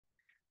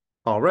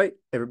All right,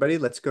 everybody,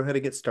 let's go ahead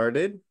and get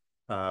started.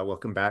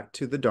 Welcome back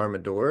to the Dharma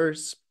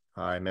Doors.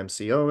 I'm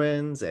MC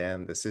Owens,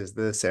 and this is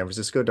the San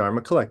Francisco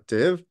Dharma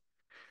Collective.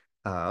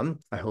 I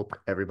hope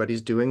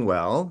everybody's doing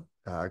well.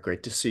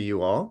 Great to see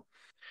you all.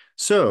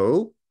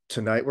 So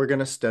tonight we're going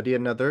to study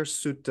another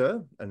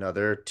sutta,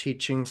 another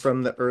teaching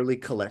from the early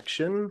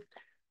collection.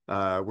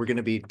 We're going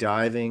to be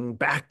diving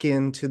back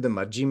into the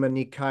Majjhima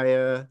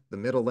Nikāya, the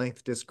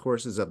middle-length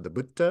discourses of the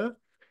Buddha.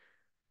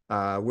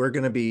 We're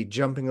going to be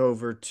jumping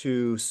over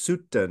to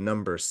Sutta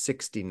number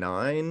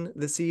 69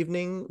 this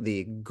evening,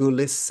 the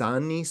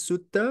Gulissāni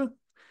Sutta,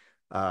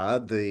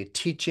 the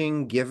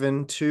teaching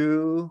given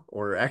to,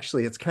 or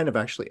actually, it's kind of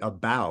actually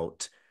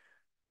about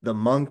the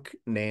monk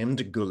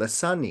named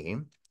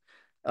Gulissāni.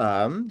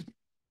 Um,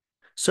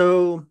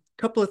 so,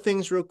 a couple of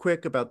things real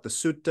quick about the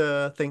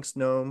sutta. Thanks,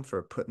 Noam,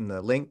 for putting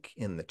the link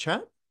in the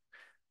chat.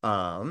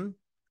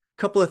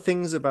 Couple of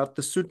things about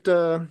the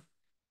sutta.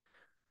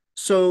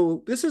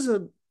 So, this is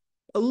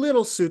a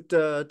little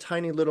sutta,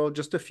 tiny little,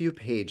 just a few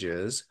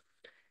pages.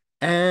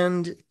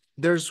 And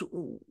there's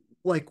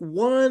like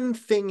one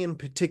thing in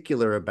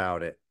particular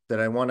about it that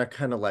I want to I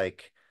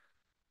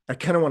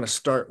kind of want to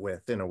start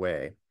with in a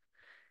way.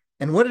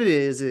 And what it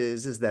is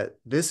that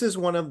this is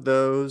one of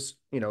those,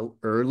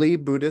 early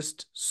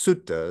Buddhist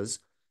suttas,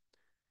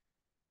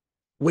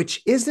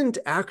 which isn't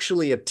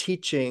actually a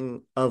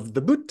teaching of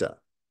the Buddha.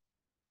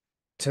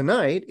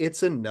 Tonight,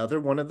 it's another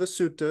one of the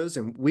suttas,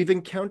 and we've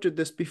encountered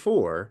this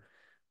before,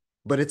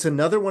 but it's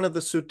another one of the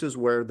suttas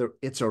where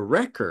it's a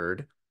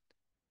record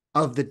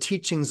of the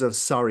teachings of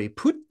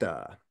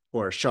Sariputta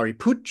or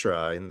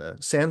Shariputra in the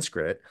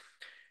Sanskrit.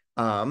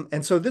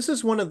 And so this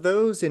is one of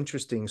those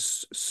interesting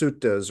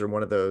suttas or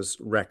one of those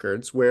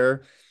records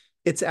where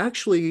it's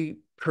actually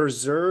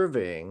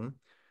preserving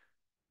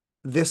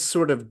this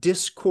sort of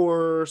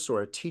discourse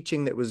or a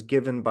teaching that was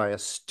given by a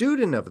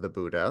student of the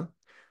Buddha.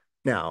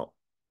 Now,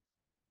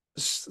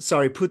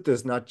 Sariputta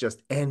is not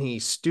just any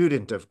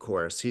student, of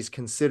course. He's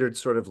considered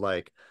sort of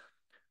like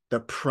the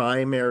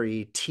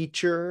primary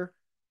teacher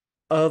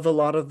of a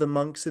lot of the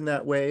monks in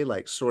that way,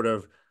 like sort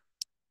of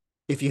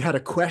if you had a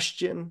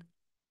question,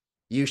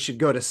 you should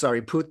go to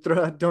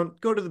Sariputra.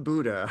 Don't go to the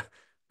Buddha.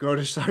 Go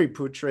to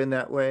Sariputra in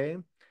that way.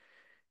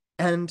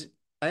 And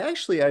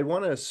I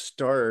want to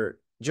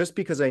start just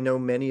because I know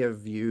many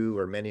of you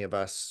or many of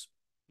us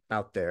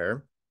out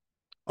there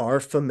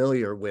are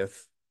familiar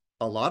with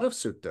a lot of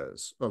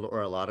suttas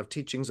or a lot of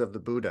teachings of the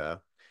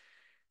Buddha.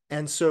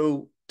 And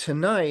so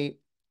tonight,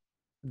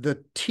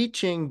 the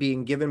teaching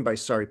being given by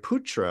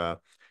Sariputra,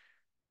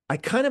 I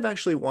kind of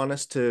actually want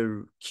us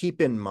to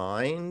keep in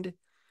mind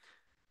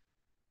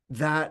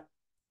that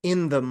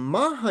in the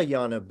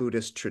Mahayana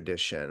Buddhist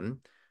tradition,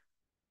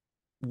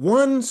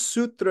 one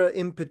sutra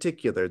in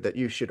particular that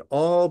you should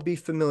all be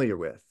familiar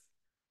with,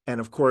 and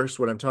of course,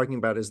 what I'm talking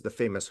about is the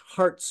famous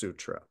Heart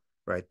Sutra,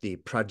 right? The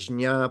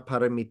Prajna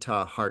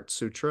Paramita Heart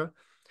Sutra.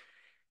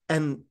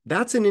 And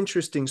that's an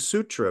interesting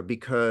sutra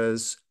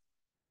because,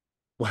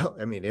 well,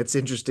 I mean, it's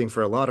interesting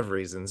for a lot of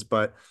reasons,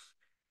 but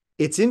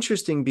it's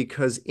interesting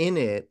because in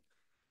it,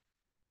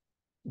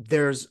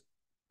 there's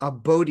a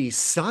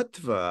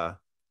bodhisattva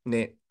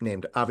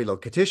named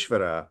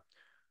Avalokiteshvara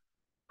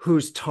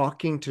who's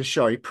talking to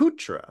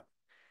Shariputra.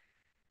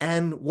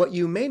 And what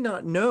you may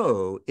not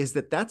know is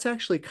that that's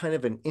actually kind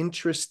of an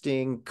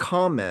interesting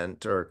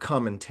comment or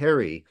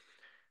commentary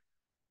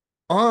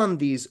on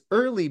these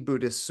early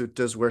Buddhist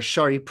suttas where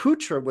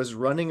Shariputra was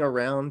running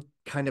around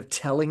kind of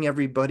telling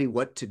everybody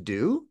what to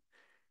do.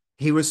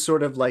 He was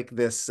sort of like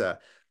this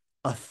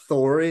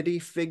authority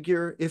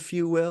figure, if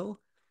you will.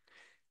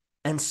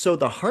 And so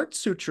the Heart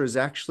Sutra is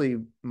actually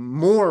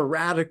more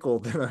radical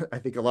than I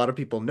think a lot of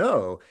people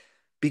know,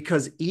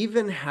 because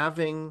even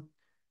having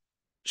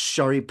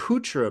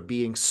Shariputra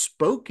being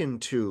spoken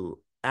to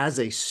as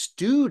a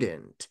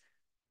student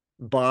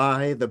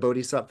by the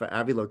Bodhisattva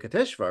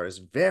Avalokiteshvara is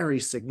very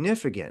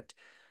significant.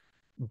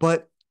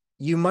 But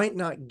you might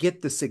not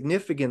get the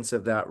significance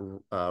of that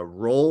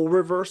role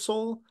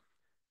reversal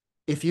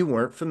if you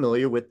weren't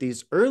familiar with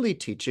these early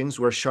teachings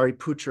where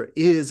Shariputra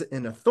is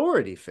an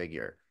authority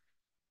figure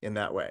in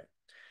that way.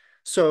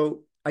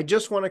 So I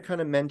just want to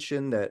kind of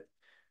mention that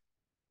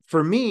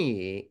for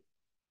me,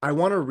 I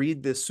want to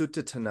read this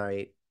sutta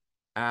tonight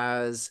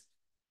as,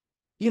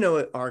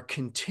 our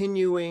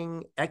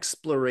continuing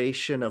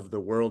exploration of the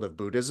world of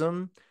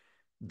Buddhism,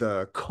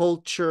 the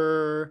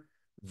culture,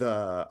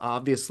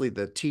 obviously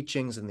the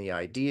teachings and the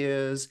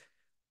ideas.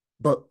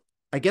 But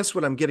I guess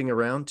what I'm getting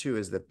around to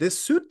is that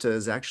this sutta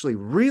is actually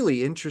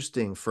really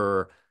interesting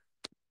for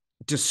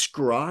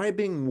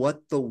describing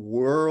what the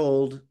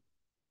world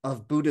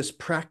of Buddhist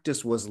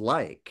practice was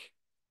like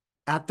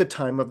at the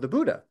time of the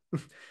Buddha.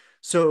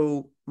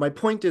 So my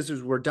point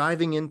is we're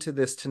diving into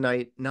this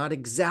tonight, not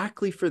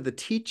exactly for the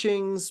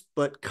teachings,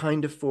 but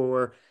kind of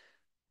for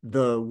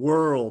the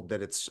world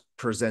that it's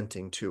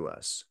presenting to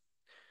us.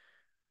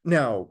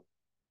 Now,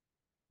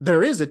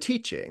 there is a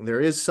teaching,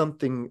 there is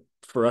something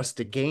for us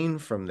to gain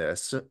from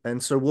this.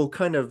 And so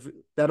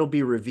that'll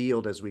be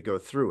revealed as we go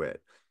through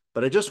it.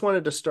 But I just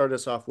wanted to start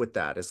us off with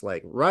that. It's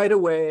like right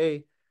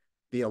away,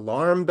 the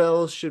alarm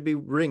bells should be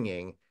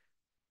ringing.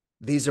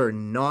 These are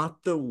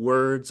not the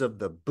words of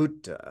the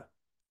Buddha.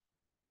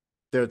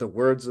 They're the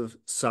words of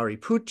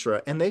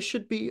Sariputra, and they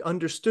should be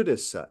understood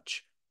as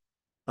such.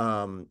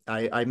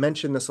 I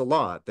mention this a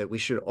lot, that we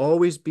should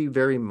always be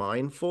very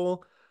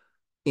mindful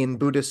in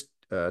Buddhist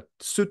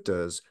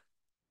suttas.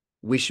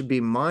 We should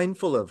be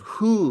mindful of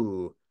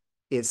who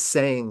is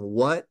saying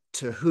what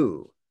to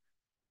who.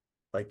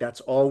 Like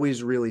that's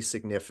always really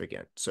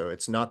significant. So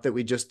it's not that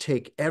we just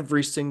take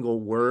every single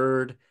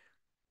word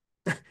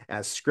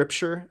as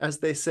scripture, as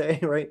they say,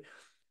 right?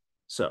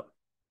 So,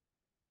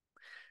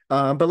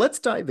 but let's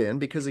dive in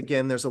because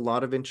again, there's a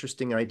lot of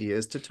interesting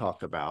ideas to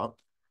talk about.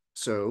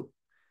 So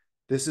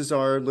this is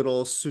our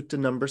little sutta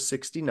number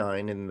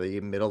 69 in the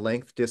middle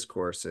length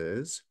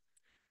discourses.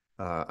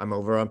 I'm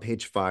over on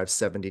page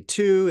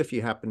 572 if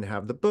you happen to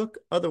have the book.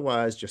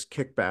 Otherwise, just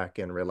kick back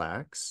and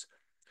relax.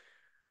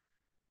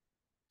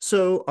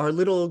 So our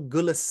little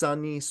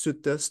Gulissāni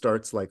Sutta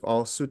starts like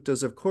all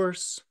suttas, of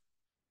course.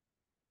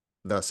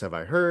 Thus have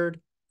I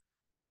heard.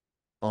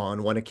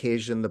 On one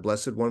occasion, the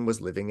Blessed One was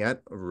living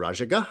at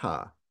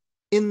Rajagaha,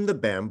 in the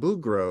bamboo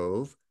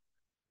grove,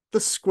 the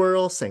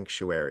squirrel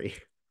sanctuary.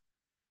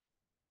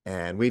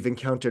 And we've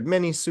encountered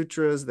many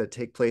sutras that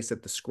take place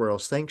at the squirrel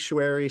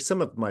sanctuary.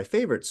 Some of my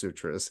favorite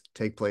sutras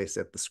take place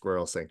at the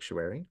squirrel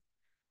sanctuary.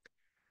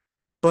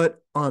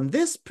 But on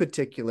this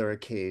particular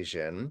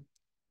occasion,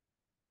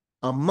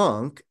 a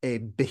monk, a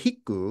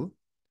bhikkhu,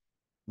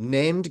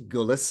 named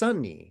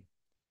Gulissāni,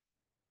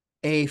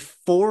 a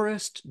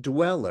forest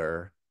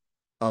dweller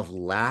of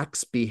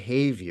lax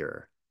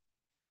behavior,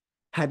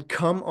 had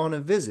come on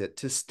a visit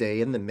to stay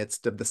in the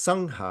midst of the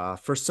Sangha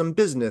for some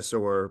business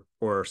or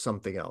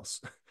something else.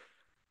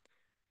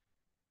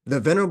 The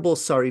Venerable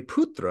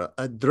Sariputra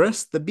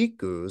addressed the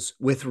bhikkhus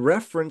with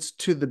reference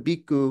to the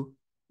bhikkhu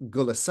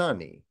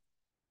Gulissāni,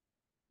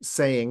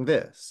 saying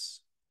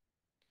this: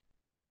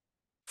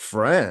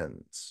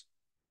 friends,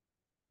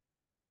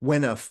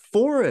 when a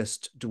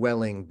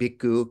forest-dwelling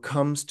bhikkhu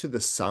comes to the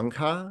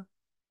Sangha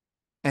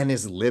and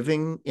is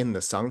living in the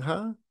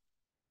Sangha,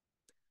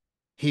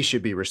 he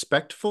should be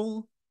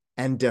respectful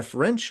and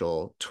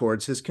deferential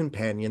towards his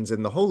companions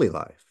in the holy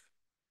life.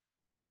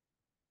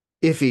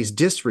 If he's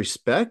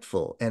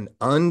disrespectful and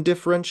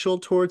undifferential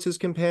towards his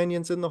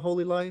companions in the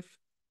holy life,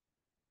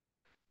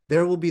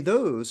 there will be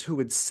those who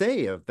would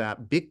say of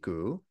that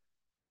bhikkhu,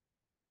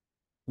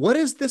 what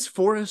has this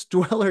forest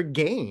dweller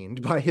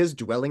gained by his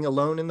dwelling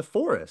alone in the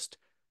forest,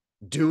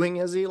 doing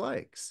as he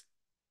likes,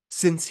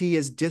 since he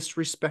is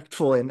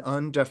disrespectful and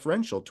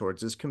undeferential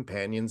towards his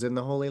companions in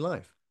the holy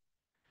life?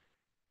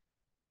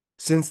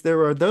 Since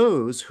there are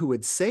those who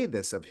would say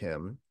this of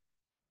him,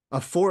 a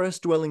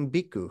forest-dwelling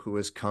bhikkhu who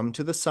has come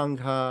to the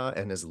Sangha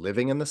and is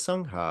living in the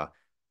Sangha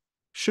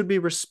should be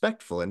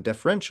respectful and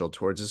deferential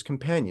towards his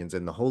companions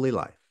in the holy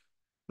life.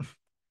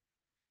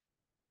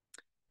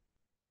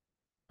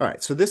 All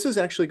right, so this is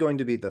actually going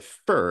to be the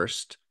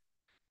first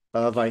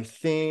of, I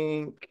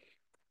think,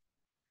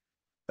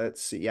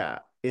 let's see, yeah,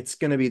 it's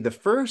going to be the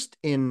first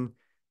in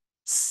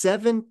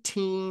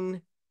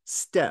 17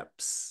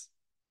 steps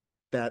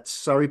that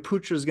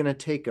Sariputra is going to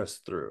take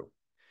us through.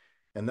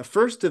 And the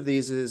first of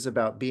these is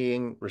about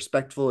being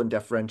respectful and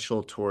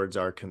deferential towards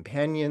our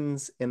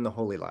companions in the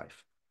holy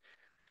life.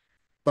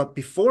 But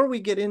before we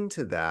get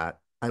into that,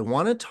 I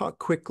want to talk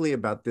quickly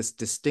about this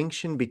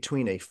distinction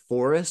between a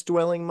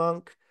forest-dwelling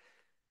monk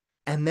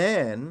and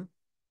then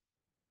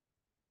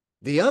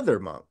the other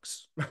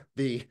monks,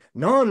 the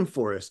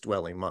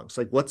non-forest-dwelling monks.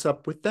 Like, what's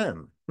up with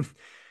them?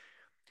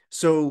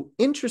 So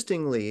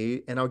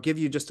interestingly, and I'll give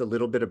you just a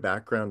little bit of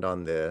background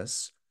on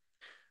this.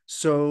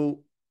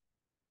 So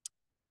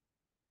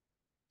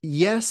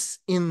yes,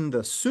 in the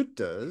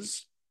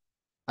suttas,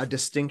 a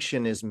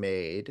distinction is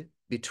made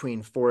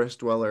between forest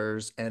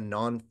dwellers and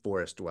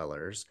non-forest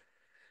dwellers.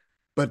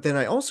 But then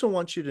I also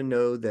want you to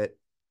know that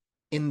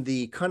in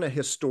the kind of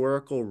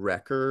historical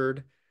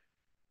record,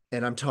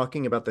 and I'm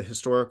talking about the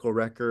historical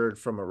record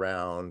from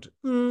around,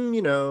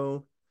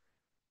 100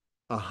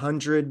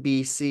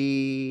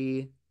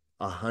 BC,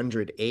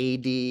 100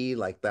 AD,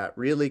 like that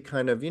really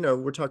kind of,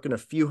 we're talking a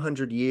few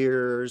hundred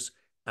years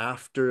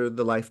after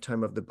the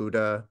lifetime of the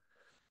Buddha.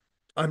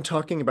 I'm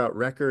talking about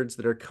records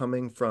that are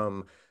coming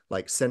from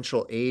like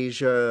Central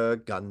Asia,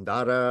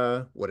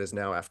 Gandhara, what is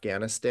now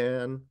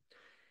Afghanistan.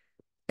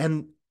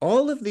 And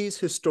all of these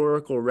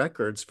historical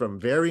records from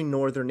very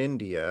northern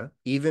India,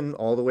 even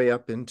all the way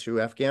up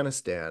into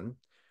Afghanistan,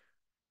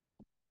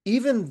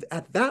 even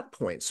at that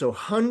point, so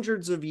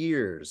hundreds of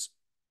years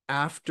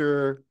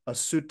after a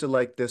sutta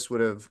like this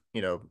would have,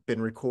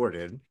 been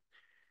recorded,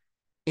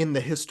 in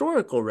the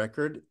historical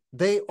record,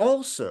 they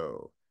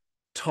also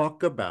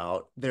talk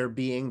about there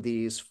being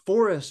these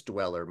forest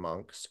dweller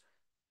monks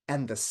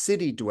and the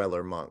city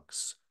dweller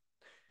monks.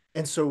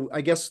 And so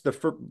I guess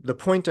the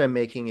point I'm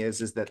making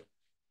is that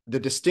the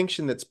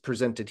distinction that's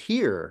presented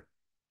here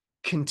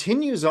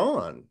continues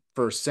on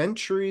for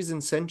centuries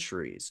and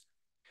centuries.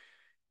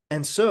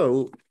 And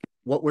so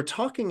what we're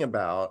talking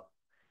about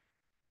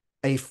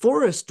A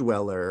forest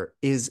dweller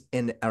is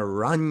an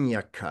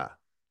aranyaka.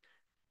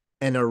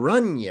 An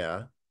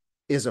aranya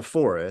is a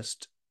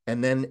forest,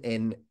 and then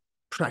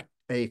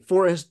a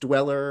forest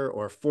dweller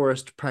or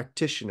forest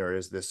practitioner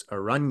is this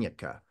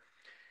aranyaka.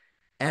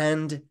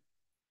 And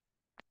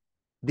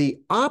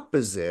the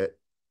opposite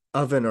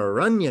of an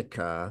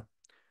aranyaka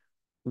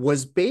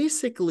was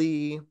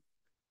basically,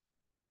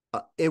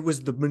 it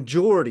was the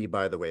majority,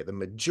 by the way, the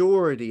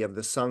majority of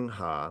the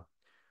Sangha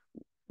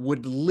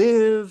would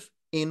live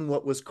in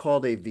what was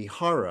called a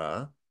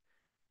vihara,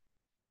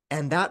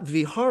 and that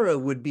vihara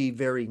would be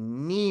very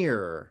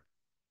near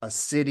a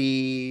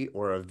city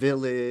or a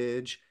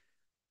village.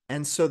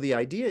 And so the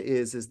idea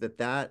is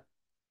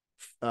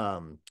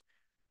um,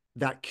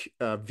 that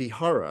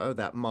vihara,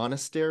 that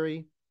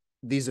monastery,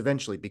 these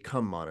eventually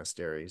become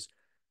monasteries,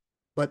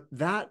 but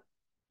that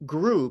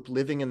group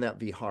living in that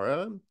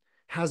vihara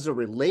has a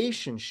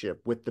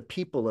relationship with the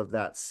people of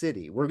that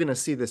city. We're going to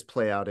see this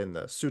play out in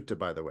the sutta,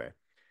 by the way.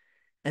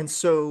 And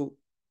so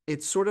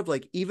it's sort of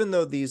like, even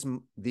though these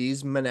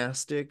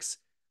monastics,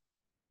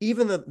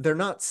 even though they're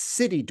not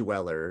city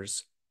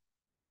dwellers,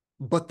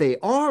 but they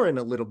are in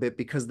a little bit,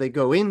 because they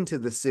go into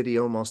the city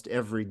almost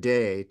every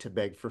day to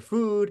beg for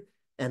food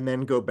and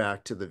then go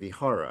back to the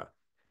vihara.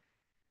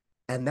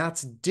 And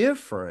that's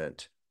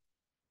different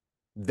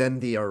than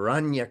the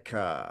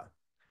aranyaka.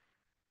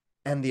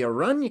 And the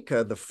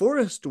aranyaka, the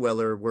forest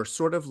dweller, were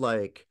sort of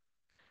like,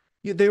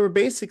 they were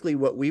basically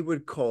what we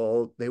would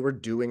call, they were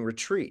doing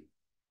retreat.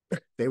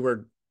 They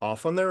were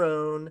off on their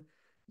own.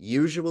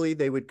 Usually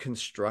they would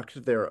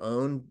construct their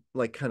own,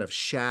 like, kind of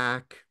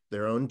shack,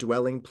 their own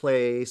dwelling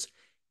place.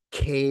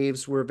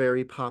 Caves were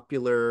very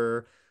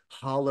popular.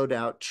 Hollowed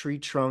out tree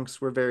trunks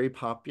were very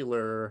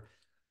popular.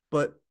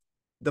 But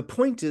the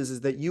point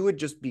is that you would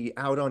just be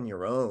out on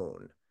your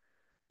own,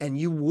 and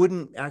you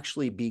wouldn't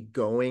actually be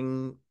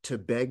going to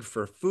beg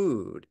for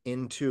food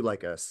into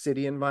like a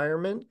city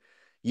environment.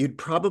 You'd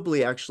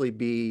probably actually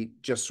be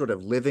just sort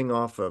of living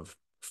off of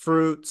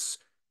fruits,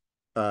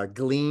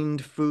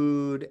 gleaned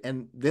food.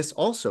 And this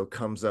also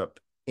comes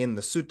up in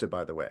the sutta,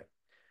 by the way.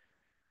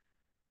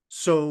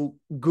 So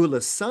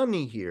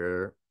Gulissāni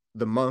here,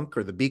 the monk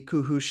or the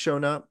bhikkhu who's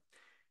shown up,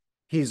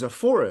 he's a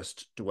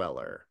forest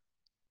dweller,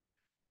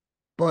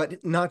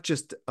 but not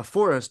just a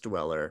forest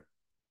dweller.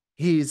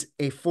 He's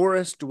a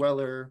forest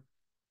dweller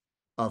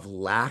of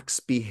lax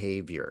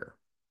behavior.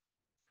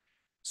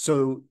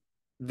 So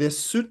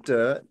this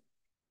sutta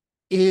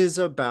is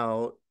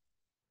about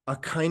a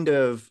kind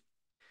of,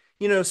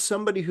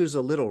 somebody who's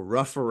a little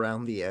rough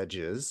around the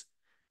edges,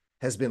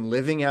 has been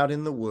living out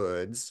in the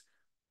woods,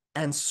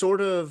 and sort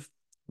of,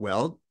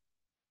 well,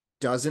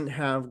 doesn't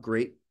have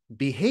great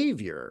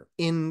behavior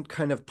in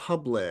kind of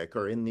public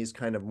or in these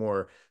kind of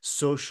more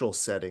social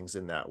settings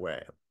in that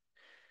way.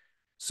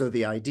 So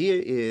the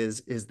idea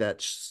is that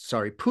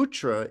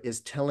Sariputra is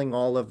telling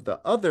all of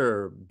the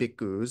other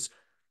bhikkhus,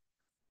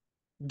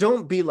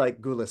 don't be like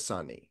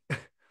Gulissāni.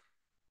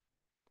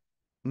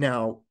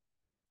 Now,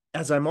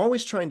 as I'm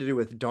always trying to do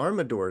with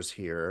Dharma doors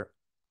here,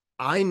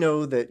 I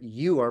know that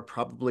you are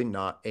probably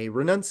not a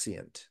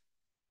renunciant.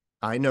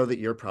 I know that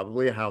you're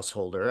probably a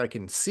householder. I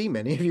can see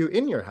many of you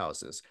in your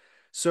houses.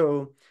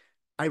 So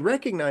I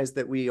recognize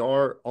that we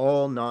are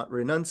all not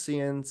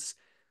renunciants,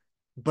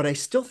 but I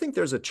still think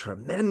there's a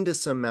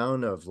tremendous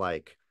amount of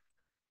like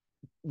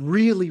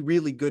really,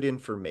 really good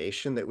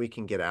information that we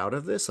can get out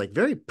of this, like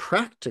very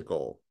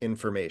practical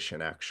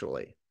information,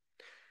 actually.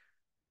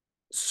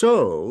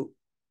 So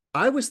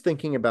I was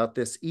thinking about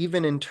this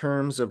even in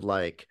terms of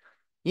like,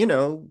 you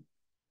know,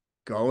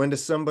 going to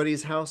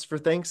somebody's house for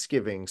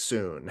Thanksgiving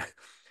soon,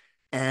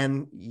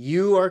 and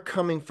you are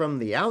coming from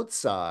the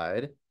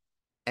outside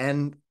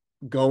and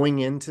going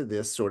into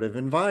this sort of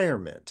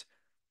environment.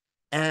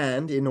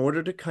 And in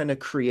order to kind of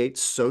create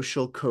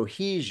social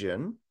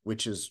cohesion,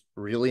 which is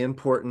really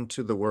important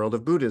to the world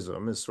of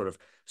Buddhism, is sort of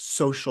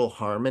social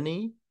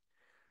harmony,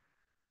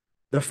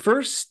 the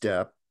first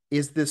step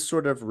is this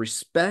sort of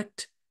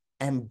respect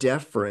and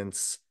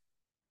deference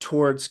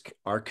towards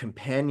our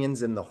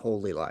companions in the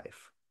holy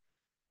life.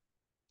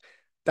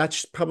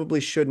 That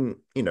probably shouldn't,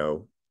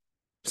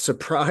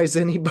 surprise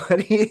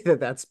anybody that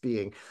that's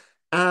being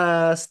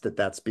asked, that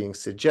that's being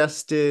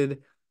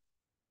suggested.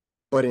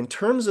 But in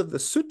terms of the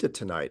sutta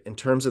tonight, in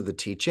terms of the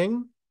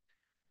teaching,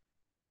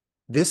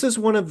 this is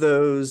one of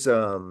those,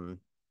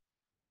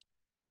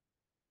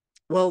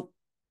 well,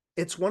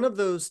 it's one of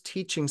those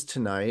teachings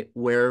tonight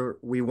where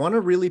we want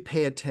to really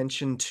pay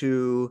attention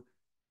to,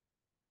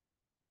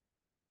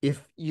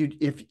 if you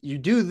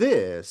do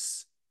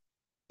this,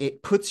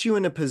 it puts you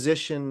in a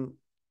position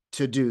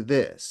to do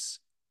this.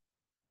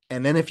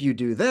 And then if you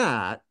do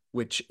that,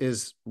 which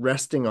is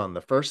resting on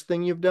the first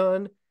thing you've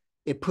done,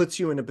 it puts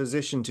you in a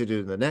position to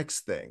do the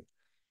next thing.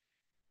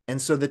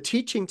 And so the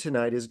teaching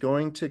tonight is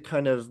going to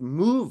kind of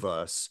move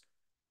us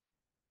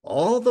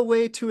all the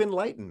way to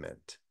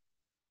enlightenment.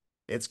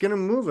 It's going to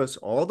move us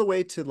all the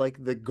way to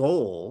like the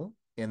goal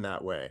in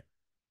that way.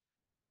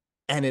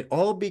 And it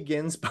all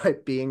begins by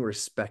being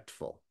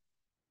respectful,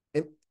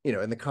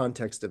 in the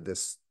context of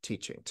this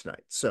teaching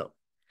tonight. So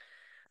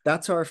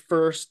that's our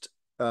first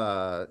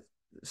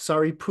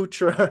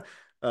Sariputra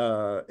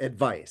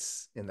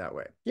advice in that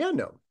way. Yeah,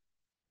 no.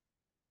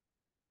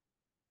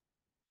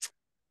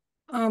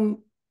 Um,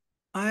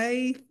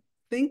 I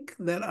think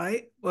that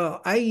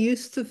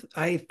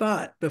I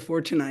thought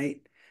before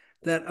tonight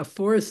that a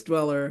forest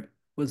dweller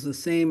was the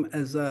same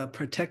as a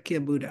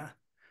Pratyekya Buddha.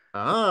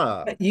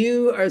 Ah, But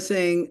you are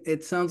saying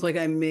it sounds like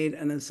I made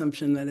an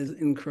assumption that is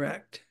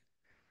incorrect.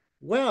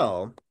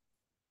 well,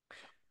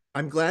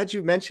 I'm glad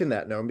you mentioned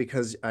that, Noam,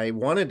 because I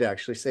wanted to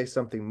actually say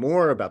something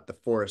more about the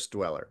forest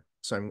dweller.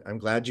 So I'm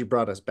glad you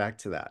brought us back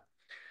to that.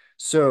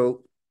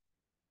 So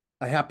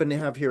I happen to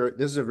have here,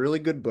 this is a really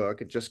good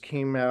book. It just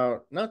came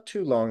out not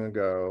too long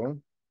ago.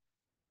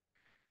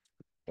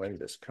 When did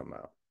this come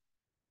out?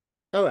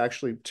 Oh,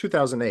 actually,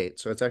 2008.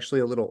 So it's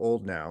actually a little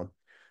old now.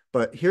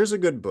 But here's a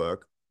good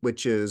book,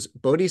 which is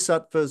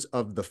Bodhisattvas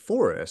of the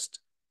Forest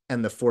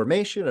and the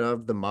Formation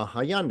of the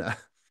Mahayana.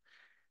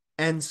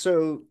 And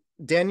so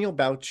Daniel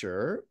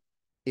Boucher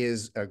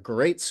is a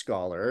great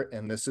scholar,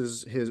 and this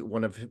is his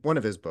one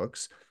of his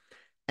books.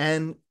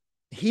 And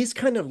he's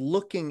kind of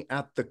looking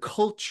at the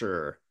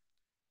culture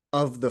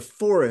of the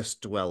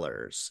forest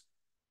dwellers.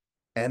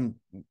 And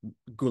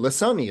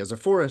Gulissāni is a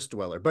forest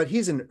dweller, but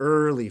he's an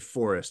early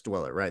forest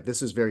dweller, right?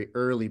 This is very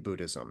early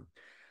Buddhism.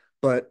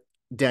 But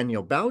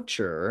Daniel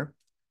Boucher,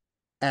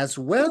 as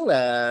well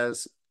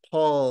as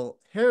Paul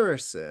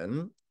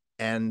Harrison,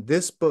 and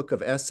this book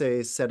of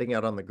essays, Setting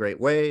Out on the Great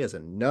Way, is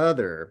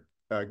another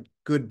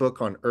good book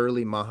on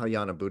early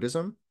Mahayana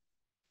Buddhism.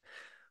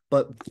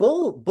 But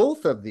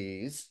both of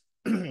these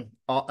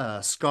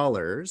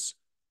scholars,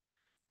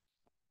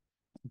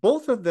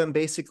 both of them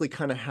basically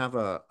kind of have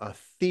a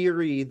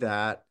theory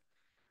that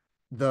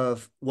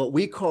the what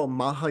we call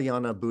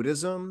Mahayana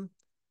Buddhism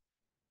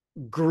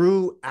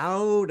grew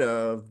out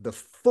of the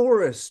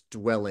forest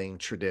dwelling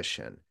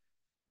tradition,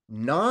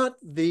 not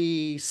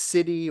the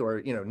city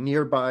or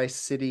nearby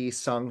city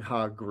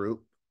Sangha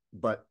group,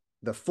 but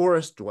the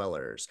forest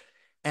dwellers.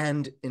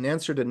 And in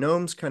answer to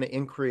Noam's kind of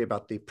inquiry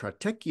about the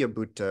Pratyekya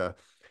Buddha,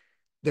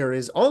 there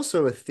is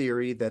also a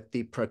theory that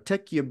the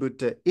Pratyekya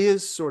Buddha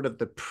is sort of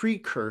the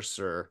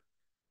precursor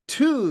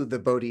to the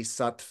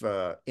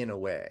Bodhisattva in a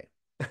way.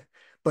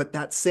 But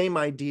that same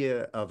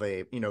idea of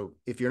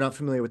if you're not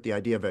familiar with the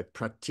idea of a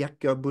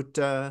Pratyeka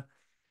Buddha,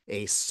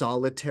 a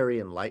solitary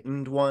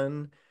enlightened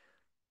one,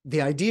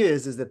 the idea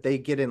is that they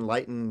get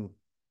enlightened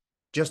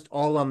just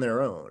all on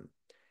their own.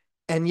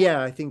 And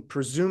yeah, I think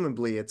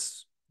presumably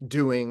it's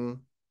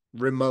doing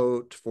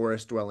remote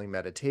forest dwelling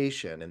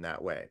meditation in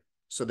that way.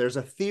 So there's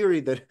a theory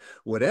that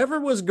whatever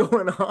was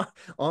going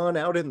on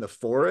out in the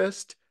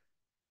forest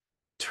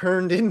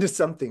turned into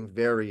something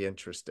very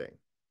interesting.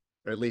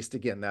 Or at least,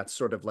 again, that's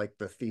sort of like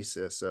the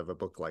thesis of a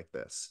book like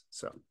this.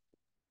 So,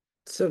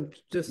 So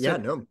just yeah,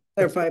 to no,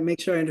 clarify, make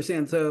sure I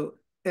understand. So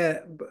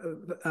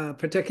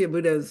Pratyekya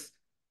Buddhas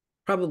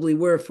probably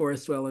were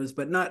forest dwellers,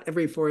 but not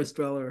every forest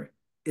dweller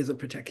is a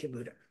Pratyekya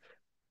Buddha.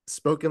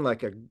 spoken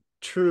like a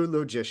true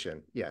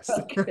logician. Yes.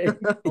 Okay.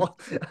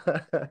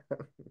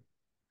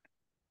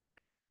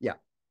 Yeah,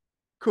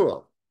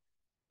 cool.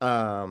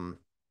 Um,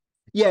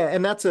 yeah,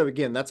 and that's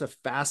a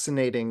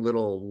fascinating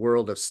little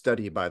world of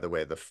study, by the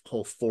way, the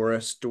whole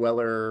forest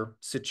dweller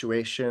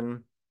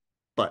situation.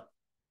 But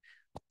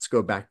let's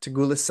go back to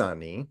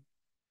Gulissāni.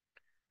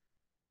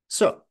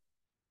 So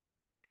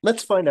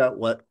let's find out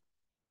what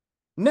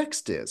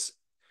next is.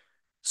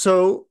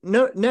 So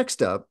no,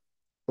 next up,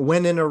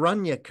 when an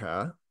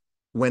Aranyaka,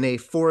 when a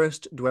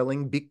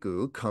forest-dwelling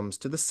bhikkhu comes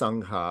to the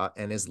Sangha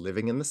and is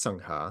living in the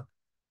Sangha,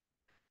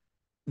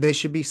 they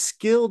should be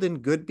skilled in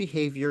good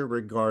behavior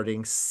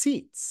regarding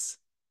seats.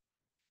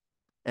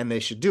 And they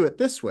should do it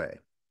this way,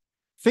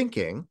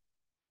 thinking,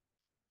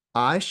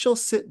 I shall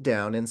sit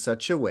down in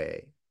such a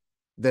way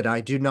that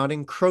I do not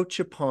encroach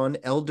upon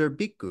elder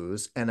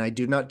bhikkhus and I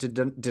do not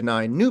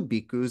deny new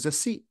bhikkhus a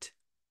seat.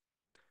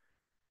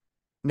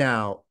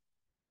 Now,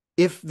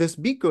 if this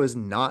bhikkhu is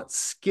not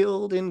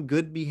skilled in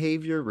good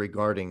behavior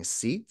regarding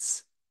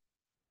seats,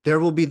 there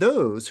will be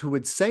those who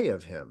would say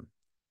of him,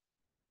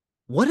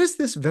 what has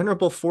this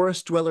venerable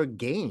forest dweller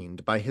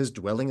gained by his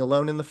dwelling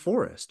alone in the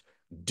forest,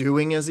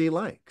 doing as he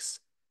likes,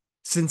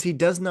 since he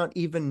does not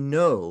even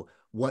know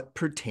what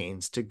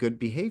pertains to good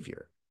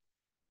behavior?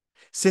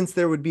 Since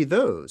there would be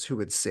those who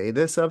would say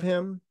this of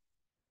him,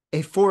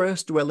 a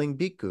forest-dwelling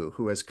bhikkhu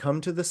who has come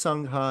to the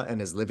Sangha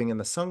and is living in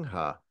the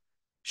Sangha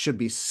should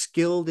be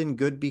skilled in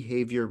good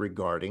behavior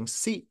regarding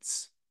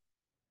seats.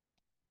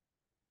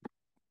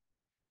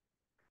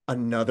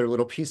 Another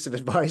little piece of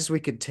advice we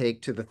could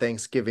take to the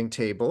Thanksgiving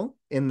table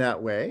in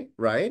that way,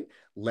 right?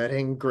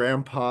 Letting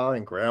grandpa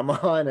and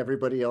grandma and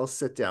everybody else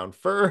sit down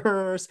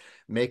first,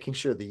 making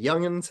sure the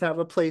youngins have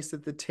a place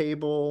at the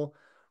table,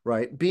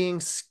 right? Being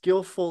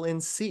skillful in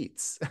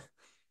seats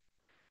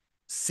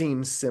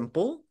seems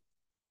simple,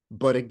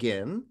 but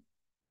again,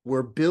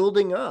 we're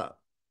building up.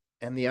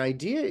 And the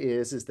idea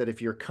is that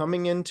if you're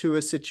coming into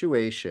a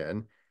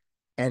situation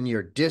and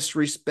you're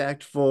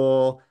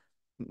disrespectful,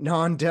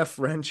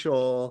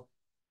 non-deferential,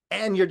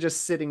 and you're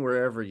just sitting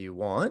wherever you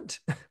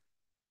want,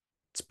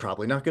 It's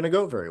probably not going to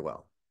go very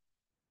well.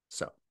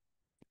 So,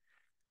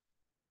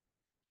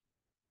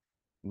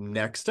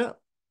 next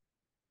up,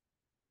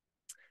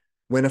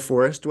 when a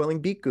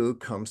forest-dwelling bhikkhu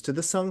comes to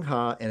the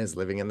Sangha and is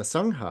living in the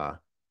Sangha,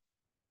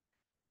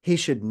 he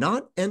should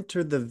not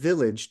enter the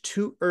village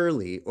too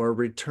early or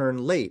return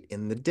late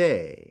in the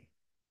day.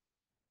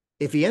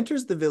 If he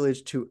enters the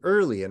village too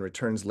early and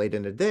returns late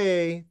in the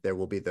day, there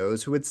will be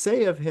those who would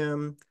say of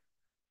him,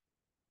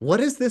 "What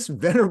has this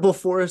venerable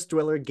forest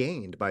dweller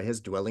gained by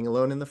his dwelling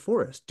alone in the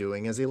forest,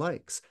 doing as he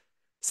likes,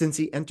 since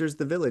he enters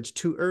the village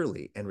too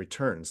early and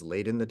returns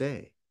late in the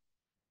day?"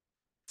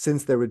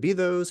 Since there would be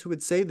those who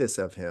would say this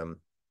of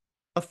him,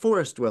 "A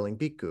forest-dwelling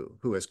bhikkhu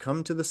who has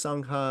come to the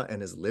Sangha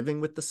and is living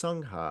with the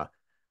Sangha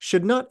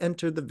should not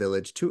enter the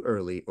village too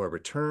early or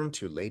return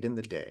too late in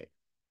the day."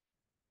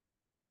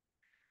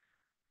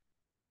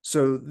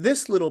 So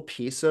this little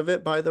piece of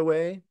it, by the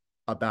way,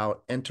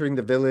 about entering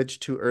the village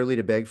too early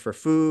to beg for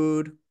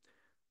food,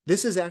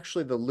 this is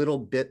actually the little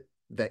bit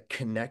that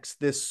connects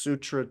this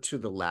sutra to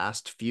the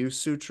last few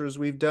sutras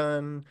we've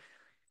done.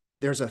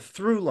 There's a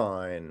through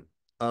line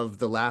of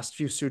the last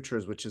few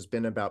sutras, which has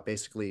been about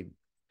basically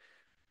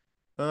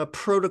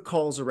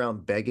protocols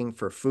around begging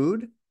for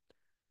food,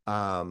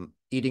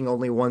 eating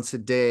only once a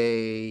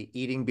day,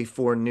 eating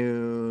before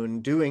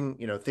noon, doing,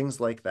 things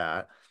like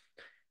that.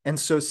 And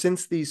so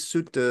since these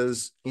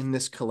suttas in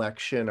this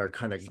collection are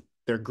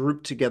they're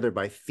grouped together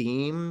by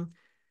theme,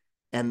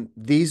 and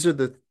these are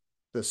the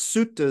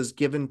suttas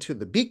given to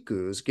the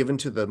bhikkhus, given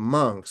to the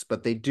monks,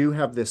 but they do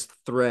have this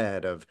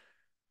thread of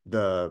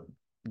the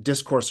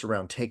discourse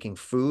around taking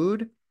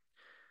food.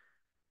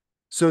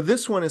 So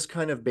this one is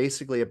kind of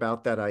basically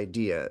about that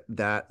idea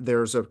that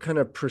there's a kind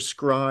of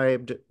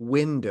prescribed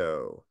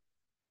window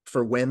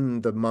for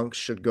when the monks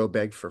should go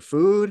beg for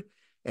food,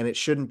 and it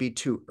shouldn't be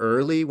too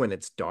early when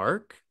it's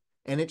dark,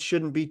 and it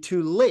shouldn't be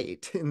too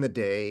late in the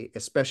day,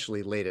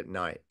 especially late at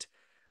night.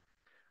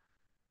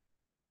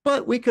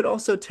 But we could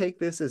also take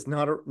this as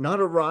not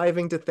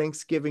arriving to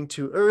Thanksgiving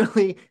too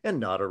early and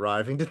not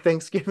arriving to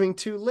Thanksgiving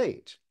too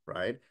late,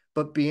 right?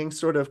 But being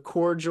sort of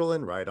cordial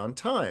and right on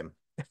time.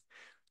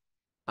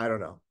 I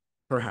don't know,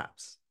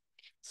 perhaps.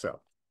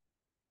 So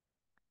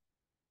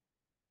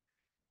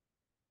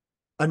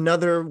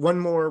one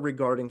more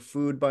regarding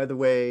food, by the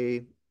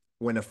way.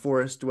 When a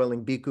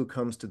forest-dwelling bhikkhu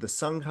comes to the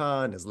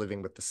Sangha and is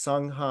living with the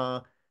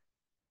Sangha,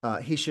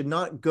 he should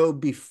not go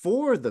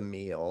before the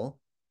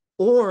meal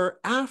or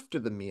after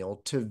the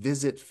meal to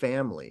visit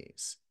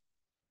families.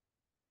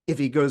 If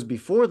he goes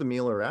before the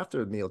meal or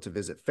after the meal to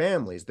visit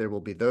families, there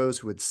will be those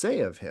who would say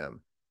of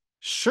him,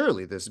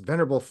 "Surely this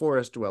venerable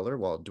forest dweller,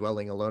 while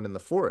dwelling alone in the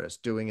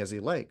forest, doing as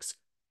he likes,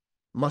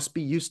 must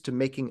be used to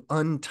making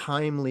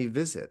untimely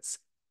visits,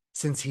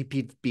 since he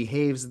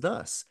behaves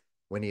thus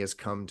when he has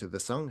come to the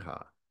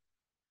Sangha."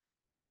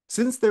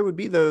 Since there would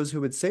be those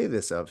who would say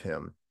this of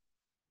him,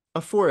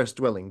 "A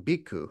forest-dwelling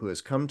bhikkhu who has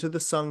come to the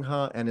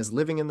Sangha and is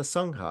living in the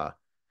Sangha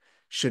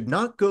should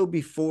not go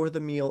before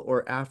the meal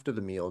or after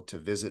the meal to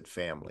visit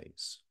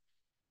families."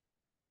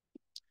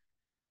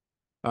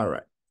 All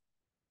right.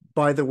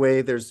 By the way,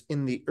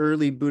 in the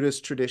early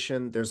Buddhist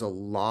tradition, there's a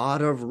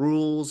lot of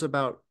rules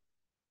about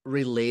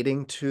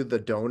relating to the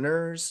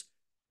donors.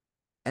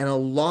 And a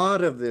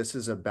lot of this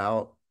is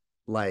about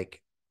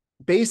like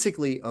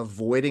basically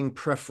avoiding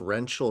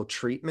preferential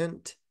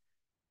treatment.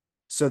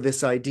 So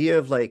this idea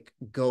of like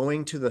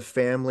going to the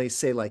family,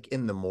 say like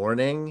in the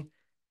morning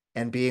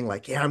and being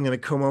like, "Yeah, I'm going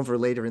to come over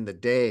later in the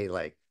day."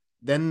 Like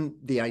then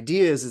the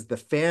idea is the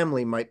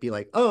family might be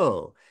like,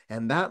 "Oh,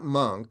 and that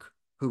monk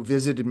who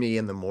visited me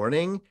in the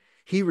morning,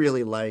 he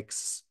really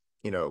likes,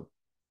 you know,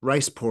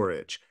 rice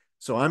porridge.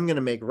 So I'm going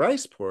to make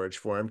rice porridge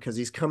for him because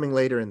he's coming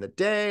later in the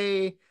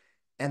day."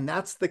 And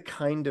that's the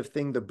kind of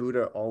thing the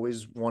Buddha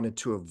always wanted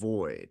to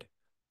avoid.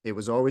 It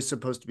was always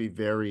supposed to be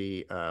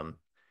very,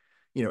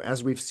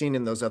 as we've seen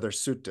in those other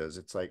suttas,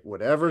 it's like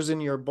whatever's in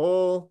your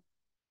bowl,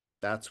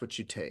 that's what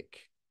you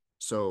take.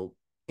 So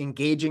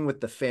engaging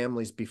with the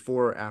families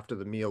before or after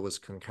the meal was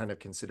kind of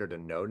considered a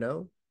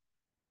no-no.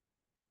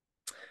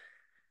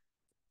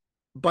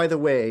 By the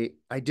way,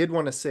 I did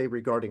want to say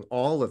regarding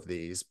all of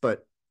these,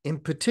 but in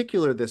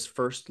particular, this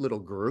first little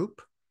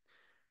group,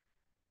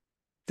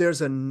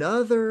 there's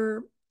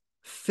another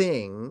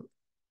thing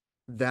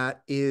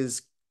that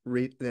is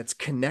that's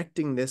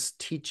connecting this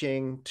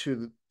teaching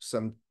to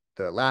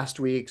the last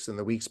weeks and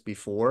the weeks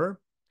before.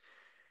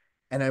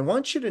 And I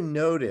want you to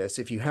notice,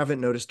 if you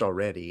haven't noticed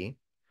already,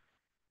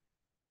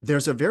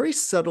 there's a very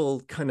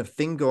subtle kind of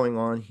thing going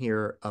on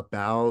here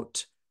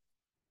about,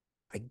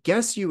 I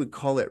guess you would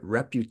call it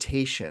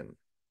reputation,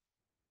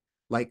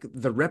 like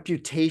the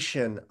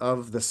reputation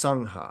of the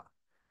Sangha.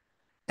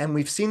 And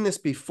we've seen this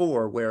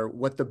before where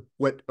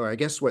or I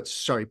guess what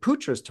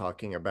Shariputra is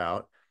talking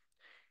about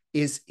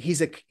is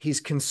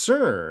he's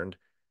concerned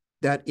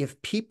that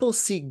if people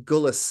see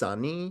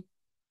Gulissāni,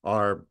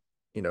 our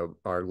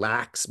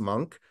lax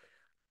monk,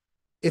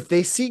 if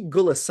they see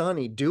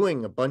Gulissāni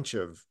doing a bunch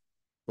of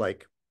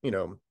like,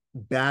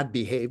 bad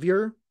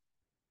behavior,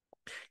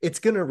 it's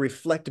going to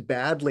reflect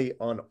badly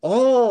on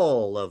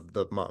all of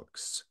the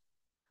monks.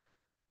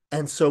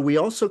 And so we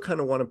also kind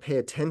of want to pay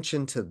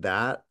attention to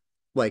that,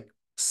 like,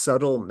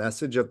 subtle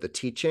message of the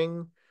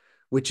teaching,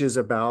 which is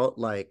about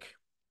like,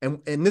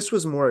 and this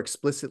was more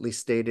explicitly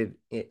stated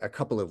a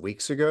couple of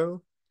weeks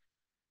ago,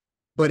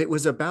 but it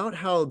was about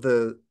how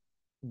the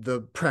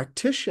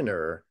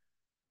practitioner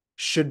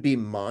should be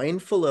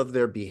mindful of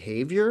their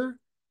behavior,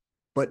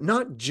 but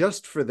not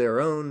just for their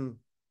own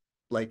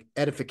like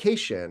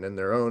edification and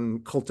their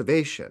own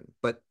cultivation,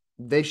 but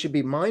they should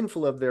be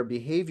mindful of their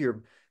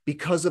behavior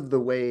because of the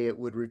way it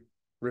would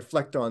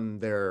reflect on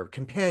their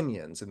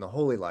companions in the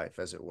holy life,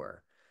 as it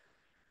were.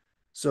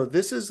 So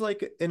this is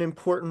like an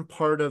important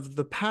part of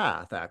the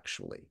path,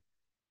 actually,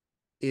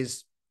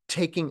 is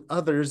taking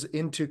others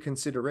into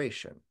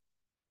consideration,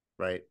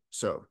 right?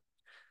 So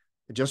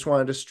I just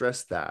wanted to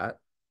stress that.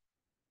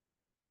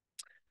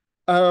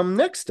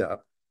 Next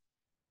up,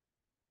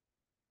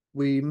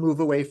 we move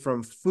away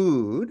from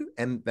food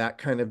and that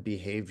kind of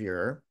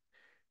behavior.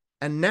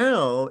 And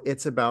now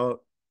it's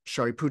about,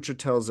 Shariputra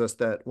tells us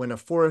that when a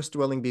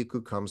forest-dwelling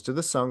bhikkhu comes to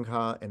the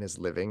Sangha and is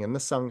living in the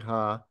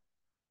Sangha,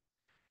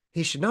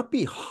 he should not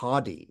be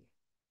haughty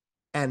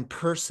and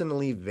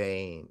personally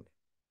vain.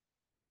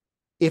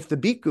 If the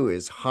bhikkhu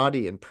is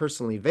haughty and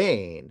personally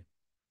vain,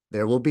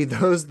 there will be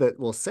those that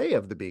will say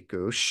of the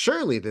bhikkhu,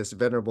 surely this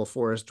venerable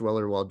forest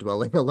dweller, while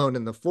dwelling alone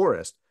in the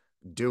forest,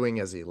 doing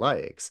as he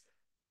likes,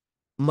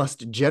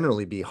 must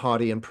generally be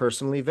haughty and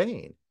personally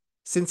vain,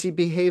 since he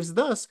behaves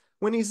thus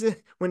when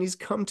he's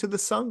come to the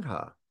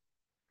Sangha.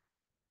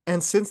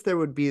 And since there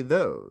would be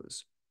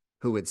those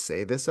who would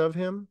say this of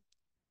him,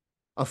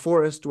 a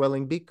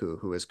forest-dwelling bhikkhu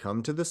who has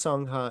come to the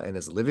Sangha and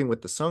is living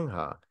with the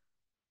Sangha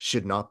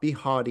should not be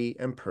haughty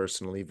and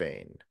personally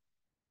vain.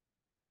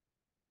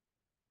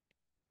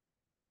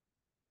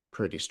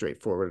 Pretty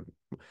straightforward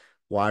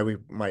why we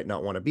might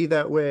not want to be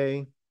that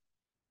way.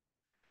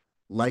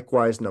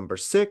 Likewise, number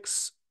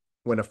 6,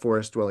 when a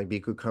forest-dwelling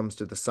bhikkhu comes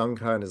to the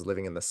Sangha and is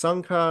living in the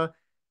Sangha,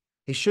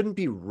 he shouldn't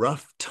be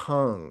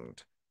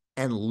rough-tongued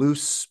and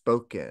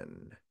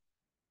loose-spoken.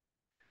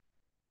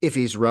 If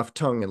he's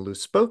rough-tongued and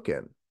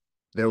loose-spoken,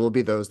 there will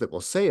be those that will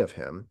say of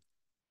him,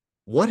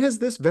 what has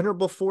this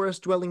venerable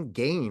forest-dwelling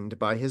gained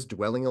by his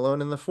dwelling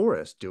alone in the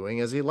forest, doing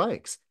as he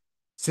likes,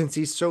 since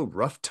he's so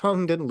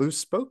rough-tongued and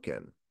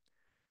loose-spoken?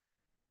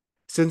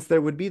 Since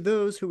there would be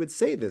those who would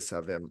say this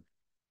of him,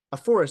 a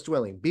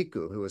forest-dwelling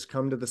bhikkhu who has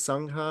come to the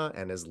Sangha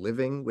and is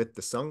living with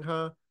the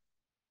Sangha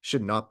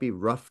should not be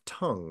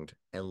rough-tongued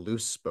and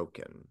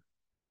loose-spoken.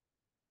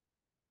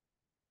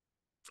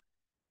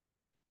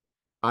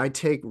 I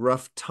take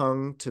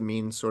rough-tongued to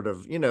mean sort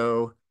of,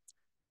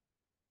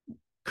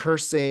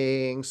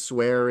 cursing,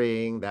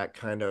 swearing, that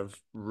kind of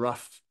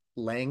rough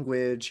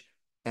language,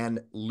 and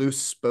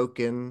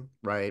loose-spoken,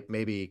 right?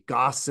 Maybe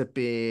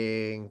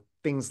gossiping,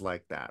 things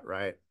like that,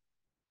 right?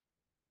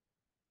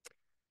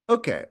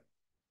 Okay.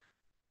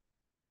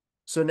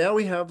 So now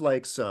we have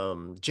like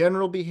some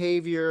general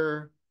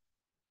behavior,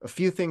 a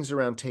few things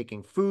around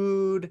taking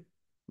food,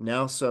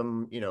 now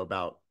some,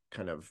 about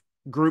kind of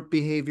group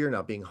behavior,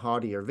 not being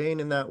haughty or vain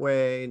in that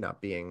way,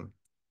 not being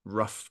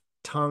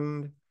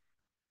rough-tongued.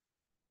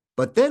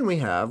 But then we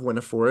have when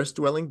a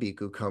forest-dwelling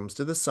bhikkhu comes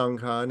to the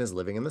Sangha and is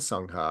living in the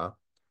Sangha,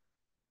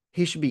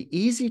 he should be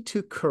easy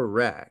to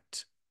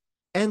correct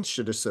and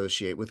should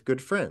associate with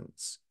good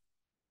friends.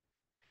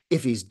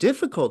 If he's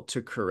difficult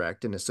to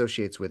correct and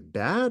associates with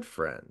bad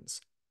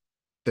friends,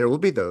 there will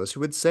be those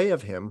who would say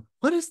of him,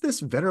 what has this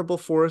venerable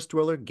forest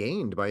dweller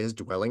gained by his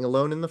dwelling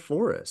alone in the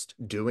forest,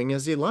 doing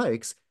as he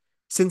likes,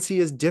 since he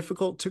is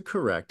difficult to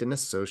correct and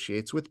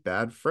associates with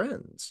bad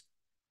friends?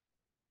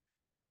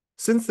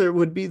 Since there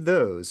would be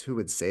those who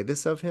would say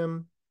this of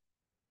him,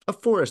 a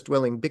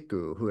forest-dwelling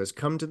bhikkhu who has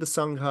come to the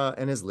Sangha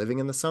and is living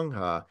in the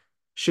Sangha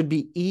should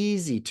be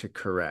easy to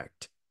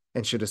correct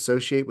and should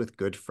associate with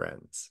good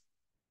friends.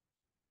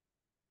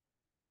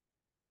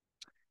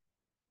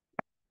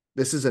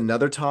 This is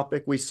another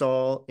topic we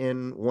saw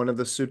in one of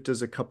the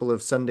suttas a couple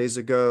of Sundays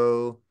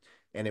ago,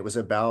 and it was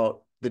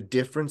about the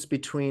difference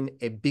between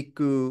a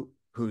bhikkhu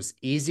who's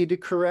easy to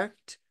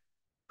correct,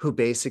 who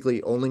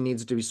basically only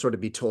needs to be sort of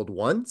be told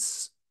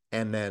once,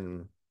 and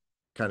then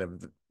kind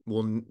of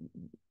will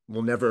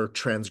never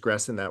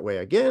transgress in that way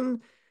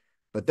again.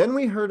 But then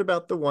we heard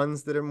about the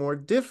ones that are more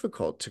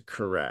difficult to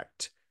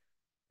correct.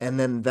 And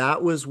then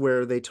that was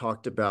where they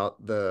talked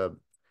about the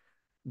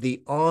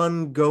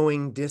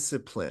ongoing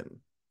discipline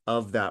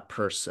of that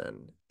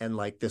person and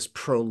like this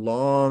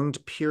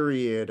prolonged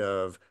period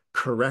of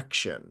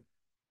correction,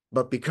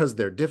 but because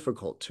they're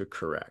difficult to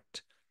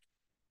correct.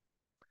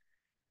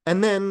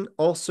 And then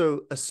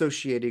also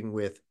associating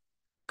with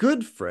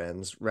good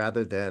friends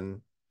rather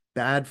than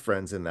bad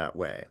friends in that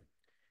way.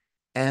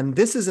 And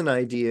this is an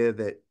idea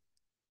that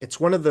it's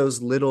one of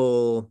those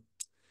little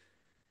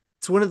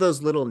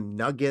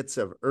nuggets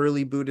of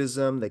early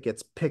Buddhism that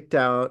gets picked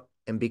out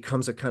and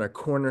becomes a kind of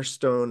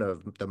cornerstone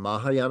of the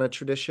Mahayana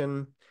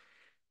tradition.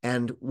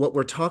 And what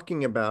we're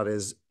talking about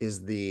is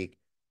the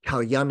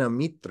Kalyana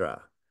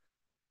Mitra,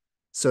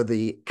 So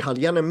the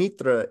Kalyana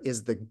Mitra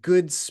is the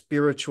good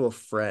spiritual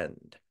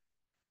friend.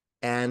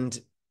 And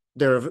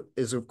there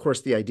is, of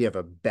course, the idea of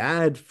a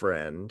bad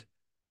friend,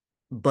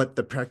 but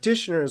the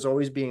practitioner is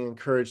always being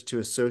encouraged to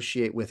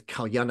associate with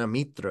Kalyana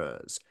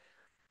Mitras.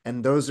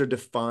 And those are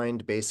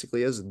defined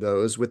basically as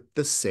those with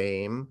the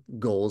same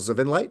goals of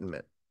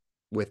enlightenment,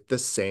 with the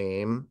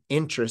same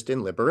interest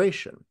in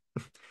liberation,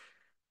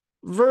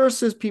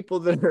 versus people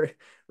that are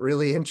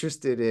really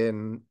interested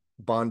in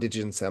bondage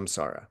and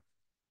samsara.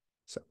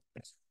 So,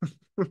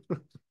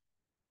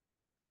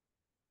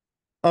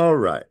 all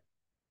right.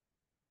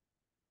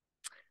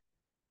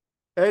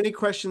 Any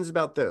questions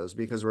about those?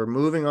 Because we're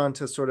moving on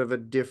to sort of a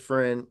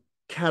different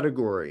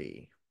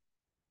category.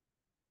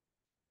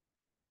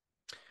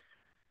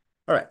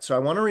 All right. So I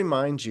want to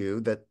remind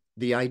you that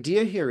the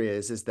idea here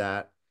is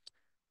that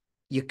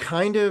you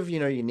kind of,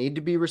 you need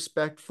to be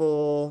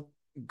respectful,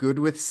 good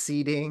with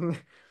seating,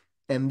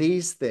 and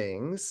these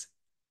things.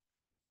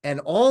 And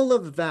all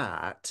of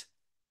that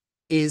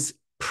is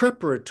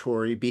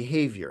preparatory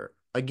behavior.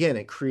 Again,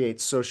 it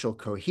creates social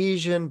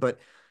cohesion, but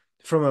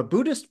from a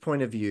Buddhist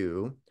point of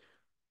view,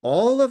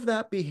 all of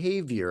that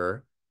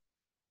behavior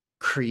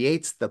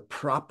creates the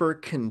proper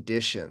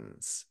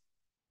conditions.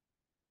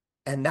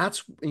 And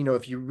that's,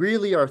 if you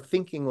really are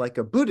thinking like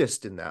a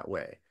Buddhist in that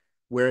way,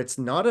 where it's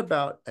not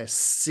about a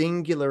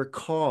singular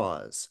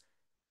cause,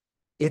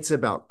 it's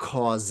about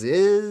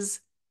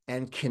causes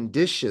and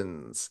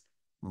conditions,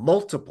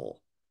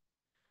 multiple.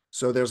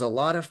 So there's a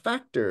lot of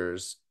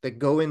factors that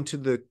go into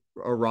the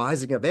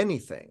arising of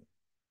anything.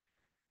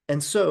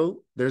 And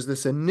so there's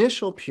this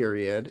initial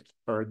period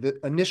or the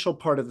initial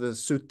part of the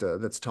sutta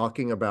that's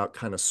talking about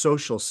kind of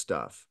social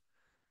stuff.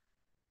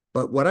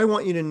 But what I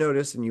want you to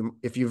notice, and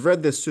if you've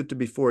read this sutta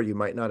before, you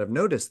might not have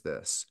noticed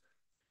this,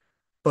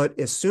 but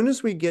as soon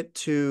as we get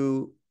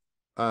to,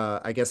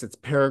 I guess it's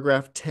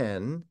paragraph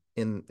 10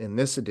 in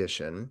this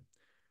edition,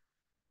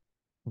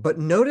 but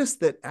notice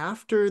that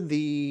after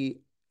the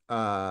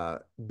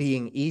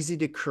being easy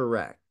to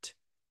correct,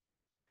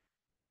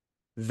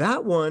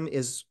 that one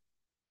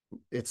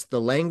it's the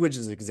language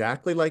is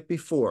exactly like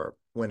before.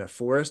 When a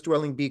forest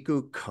dwelling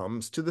bhikkhu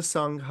comes to the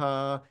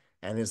Sangha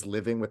and is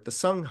living with the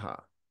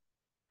Sangha.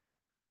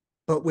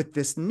 But with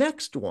this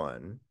next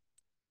one,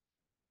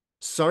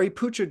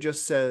 Sariputra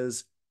just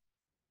says,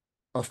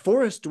 a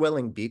forest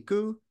dwelling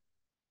bhikkhu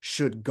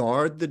should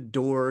guard the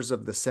doors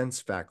of the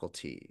sense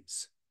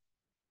faculties.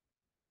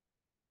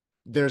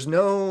 There's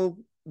no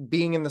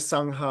being in the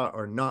Sangha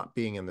or not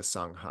being in the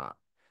Sangha.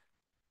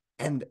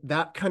 And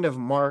that kind of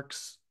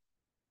marks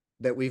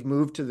that we've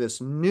moved to this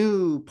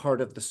new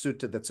part of the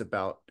sutta that's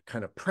about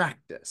kind of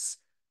practice,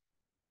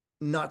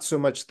 not so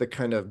much the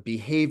kind of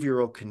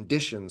behavioral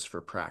conditions for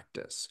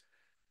practice.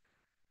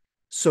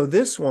 So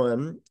this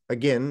one,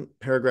 again,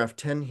 paragraph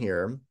 10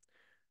 here,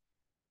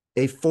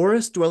 a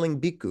forest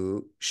dwelling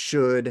bhikkhu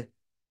should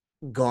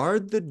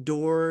guard the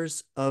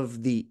doors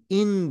of the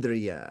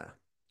indriya,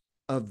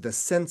 of the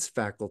sense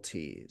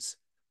faculties.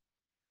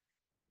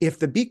 If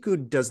the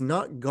bhikkhu does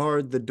not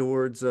guard the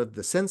doors of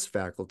the sense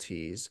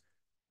faculties,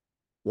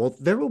 well,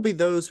 there will be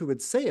those who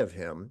would say of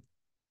him,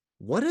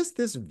 what has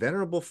this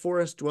venerable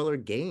forest dweller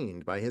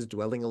gained by his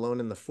dwelling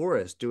alone in the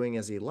forest, doing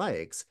as he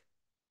likes,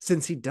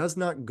 since he does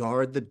not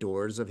guard the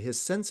doors of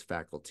his sense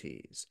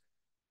faculties?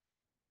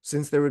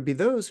 Since there would be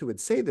those who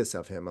would say this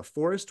of him, a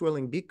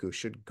forest-dwelling bhikkhu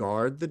should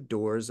guard the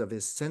doors of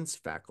his sense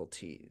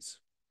faculties.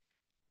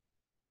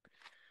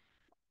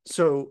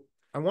 So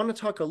I want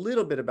to talk a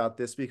little bit about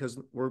this because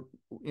we're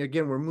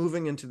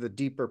moving into the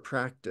deeper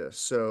practice.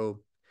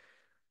 So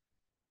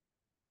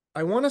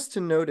I want us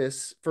to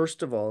notice,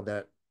 first of all,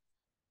 that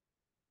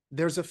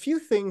there's a few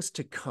things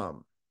to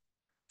come.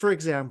 For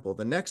example,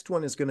 the next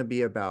one is going to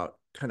be about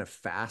kind of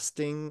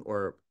fasting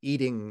or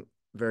eating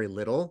very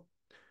little.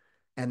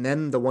 And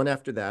then the one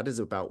after that is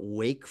about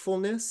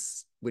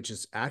wakefulness, which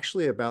is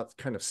actually about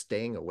kind of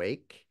staying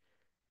awake.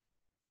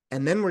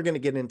 And then we're going to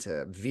get into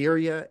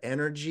virya,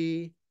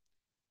 energy.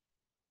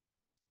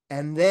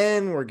 And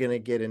then we're going to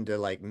get into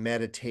like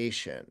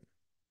meditation.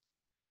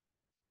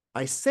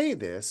 I say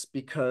this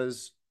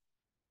because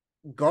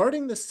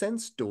guarding the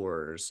sense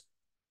doors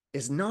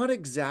is not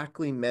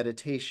exactly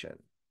meditation.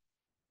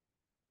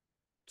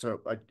 So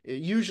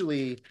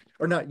usually,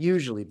 or not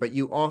usually, but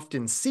you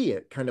often see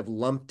it kind of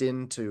lumped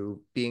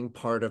into being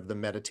part of the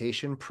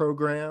meditation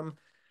program.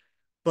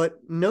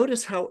 But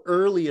notice how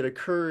early it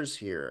occurs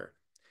here.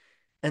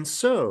 And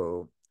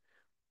so,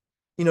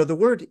 the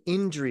word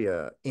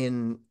indriya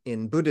in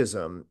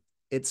Buddhism,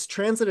 it's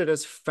translated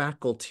as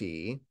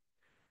faculty.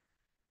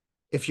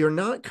 If you're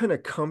not kind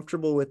of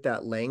comfortable with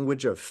that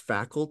language of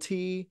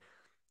faculty,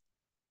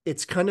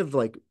 it's kind of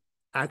like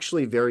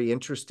actually very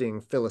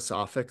interesting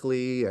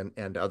philosophically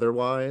and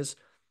otherwise.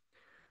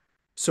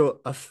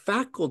 So a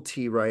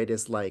faculty, right,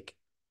 is like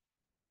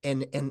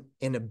an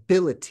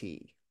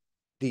ability,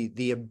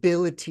 the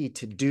ability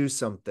to do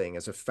something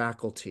as a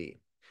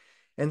faculty.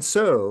 And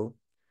so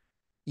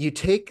you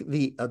take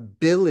the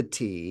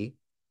ability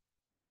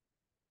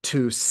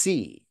to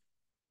see.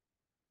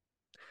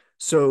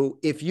 So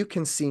if you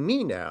can see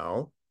me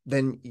now,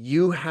 then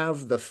you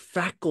have the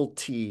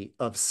faculty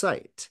of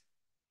sight.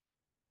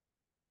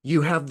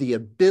 You have the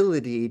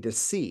ability to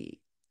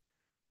see.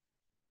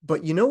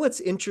 But you know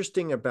what's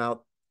interesting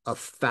about a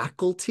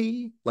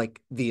faculty,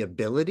 like the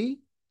ability?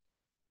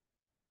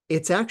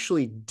 It's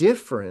actually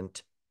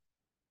different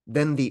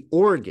than the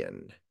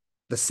organ,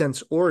 the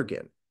sense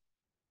organ,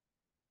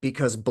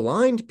 because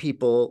blind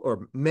people,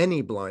 or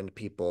many blind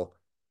people,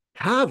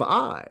 have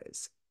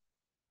eyes.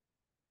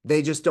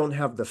 They just don't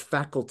have the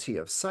faculty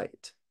of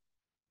sight.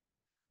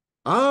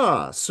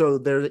 Ah, so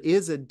there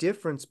is a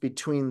difference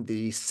between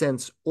the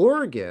sense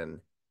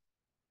organ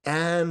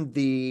and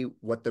the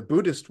what the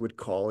Buddhist would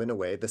call, in a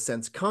way, the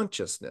sense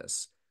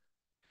consciousness.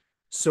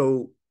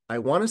 So I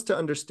want us to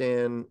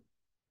understand,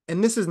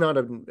 and this is not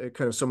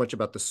kind of so much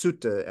about the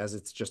sutta as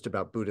it's just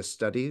about Buddhist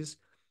studies.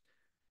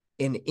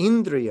 An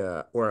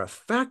indriya, or a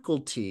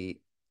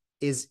faculty,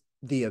 is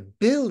the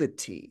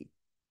ability.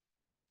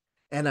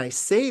 And I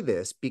say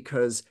this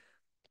because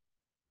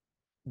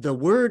the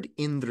word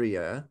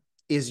indriya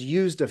is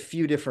used a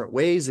few different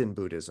ways in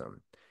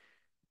Buddhism.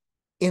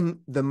 In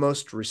the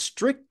most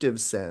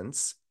restrictive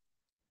sense,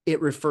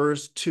 it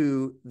refers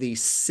to the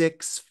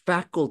six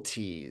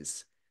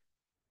faculties: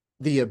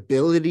 the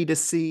ability to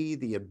see,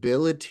 the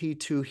ability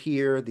to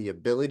hear, the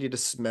ability to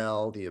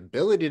smell, the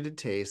ability to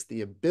taste,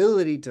 the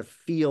ability to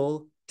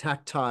feel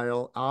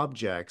tactile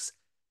objects,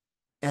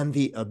 and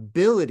the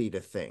ability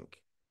to think.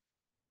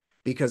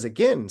 Because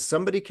again,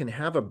 somebody can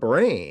have a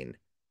brain,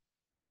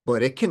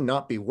 but it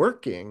cannot be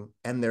working,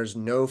 and there's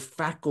no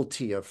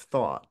faculty of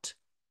thought.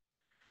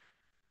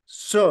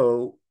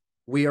 So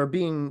we are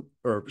being,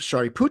 or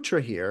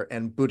Shariputra here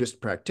and Buddhist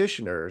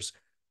practitioners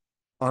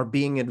are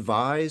being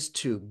advised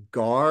to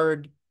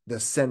guard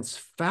the sense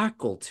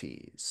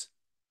faculties.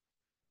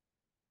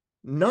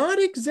 Not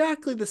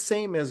exactly the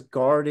same as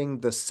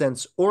guarding the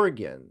sense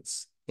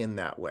organs in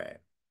that way.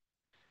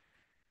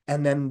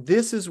 And then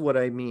this is what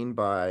I mean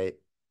by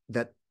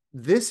that.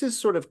 This is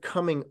sort of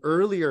coming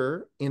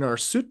earlier in our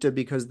sutta,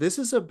 because this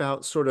is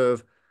about sort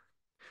of,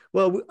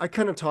 well, I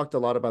kind of talked a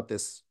lot about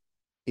this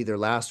either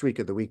last week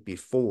or the week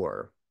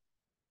before.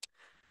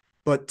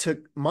 But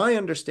to my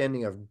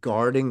understanding of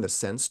guarding the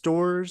sense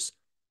doors,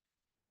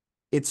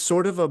 it's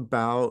sort of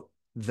about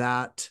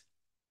that.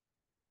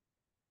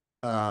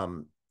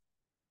 Um,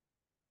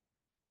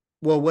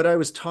 well, what I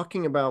was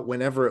talking about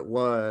whenever it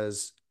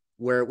was,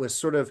 where it was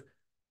sort of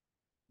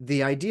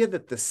the idea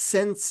that the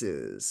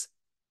senses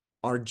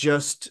are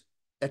just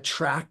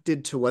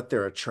attracted to what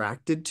they're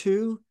attracted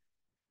to,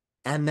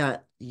 and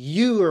that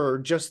you are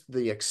just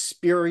the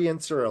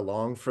experiencer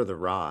along for the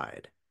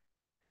ride.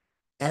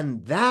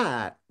 And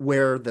that,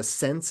 where the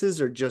senses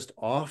are just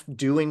off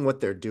doing what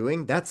they're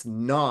doing, that's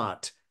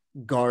not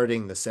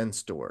guarding the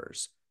sense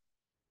doors.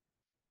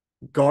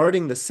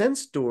 Guarding the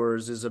sense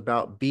doors is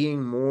about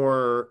being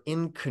more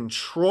in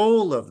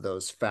control of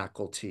those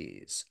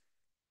faculties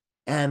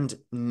and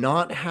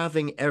not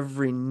having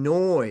every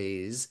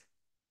noise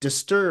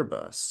disturb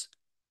us,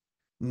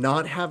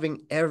 not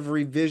having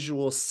every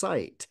visual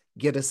sight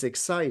get us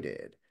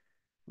excited,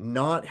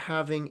 not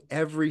having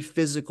every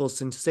physical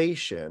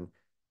sensation,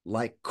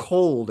 like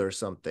cold or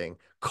something,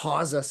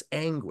 cause us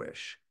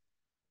anguish.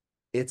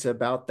 It's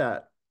about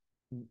that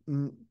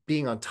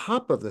being on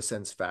top of the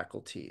sense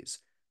faculties.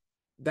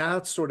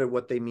 That's sort of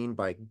what they mean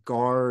by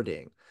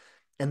guarding.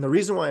 And the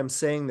reason why I'm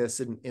saying this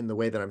in the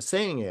way that I'm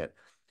saying it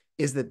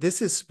is that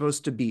this is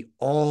supposed to be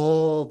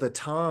all the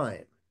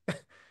time.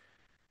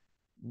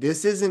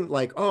 This isn't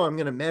like, oh, I'm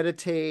going to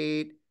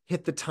meditate,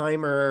 hit the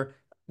timer,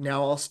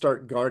 now I'll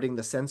start guarding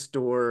the sense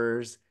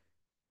doors.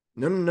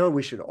 No, no, no,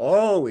 we should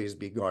always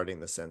be guarding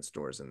the sense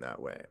doors in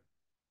that way.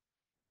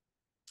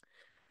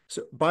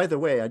 So, by the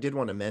way, I did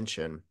want to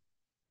mention,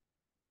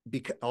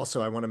 because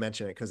also I want to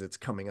mention it because it's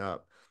coming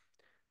up.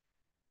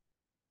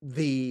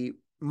 The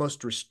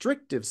most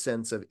restrictive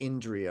sense of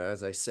indriya,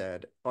 as I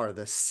said, are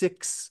the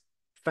six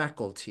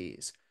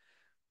faculties.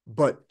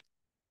 But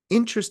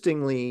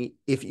interestingly,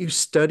 if you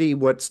study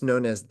what's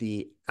known as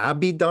the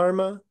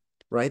Abhidharma,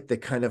 right, the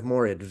kind of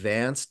more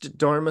advanced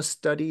Dharma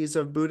studies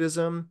of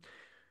Buddhism,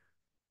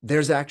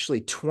 there's actually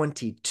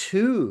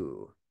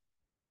 22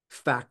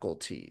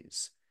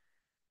 faculties.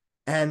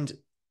 And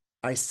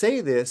I say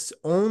this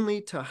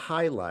only to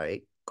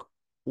highlight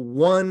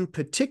one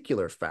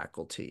particular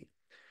faculty.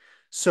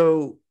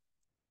 So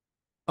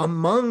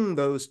among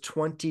those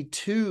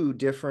 22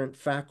 different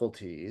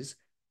faculties,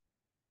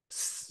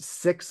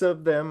 six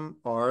of them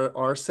are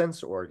our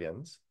sense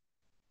organs.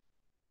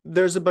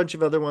 There's a bunch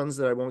of other ones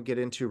that I won't get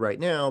into right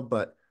now,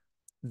 but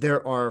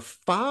there are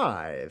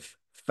five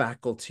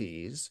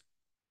faculties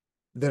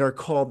that are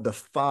called the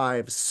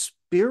five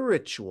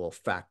spiritual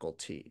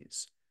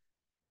faculties.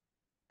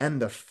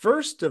 And the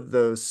first of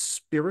those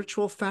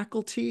spiritual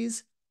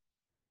faculties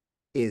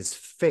is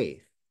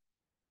faith,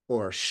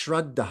 or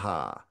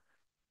shraddha.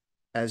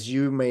 As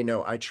you may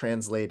know, I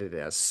translate it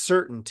as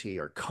certainty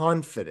or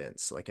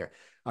confidence, like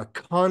a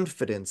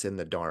confidence in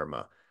the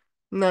Dharma,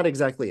 not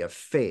exactly a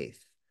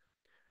faith.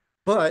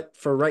 But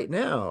for right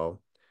now,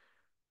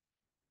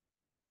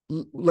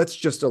 let's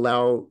just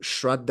allow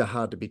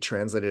shraddha to be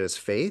translated as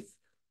faith.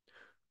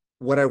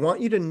 What I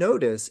want you to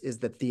notice is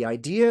that the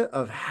idea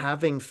of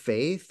having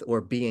faith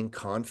or being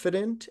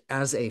confident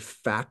as a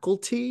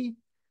faculty,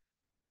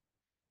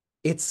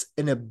 it's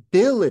an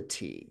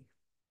ability.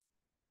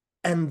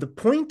 And the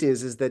point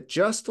is that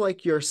just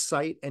like your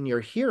sight and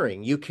your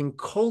hearing, you can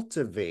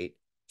cultivate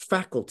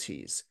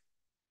faculties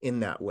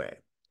in that way.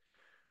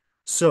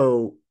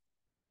 So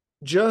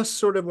just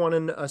sort of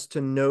wanting us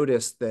to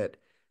notice that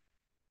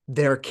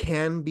there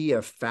can be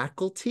a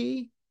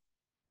faculty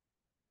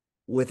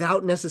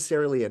without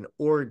necessarily an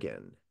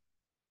organ,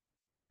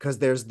 because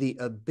there's the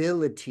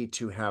ability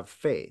to have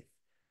faith,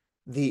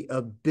 the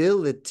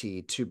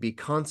ability to be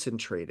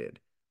concentrated.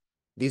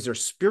 These are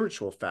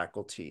spiritual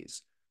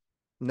faculties,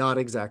 not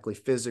exactly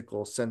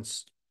physical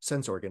sense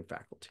organ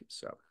faculties.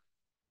 So,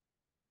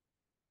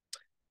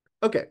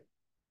 okay,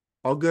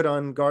 all good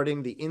on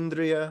guarding the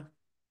indriya.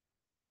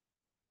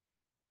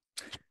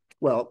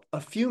 Well, a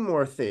few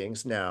more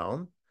things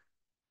now.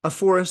 A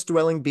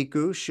forest-dwelling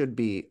bhikkhu should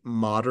be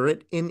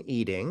moderate in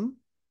eating.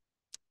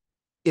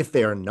 If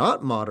they are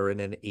not moderate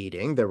in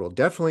eating, there will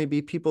definitely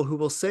be people who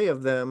will say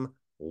of them,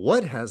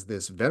 "What has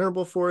this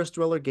venerable forest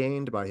dweller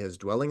gained by his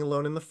dwelling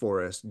alone in the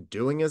forest,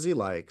 doing as he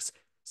likes,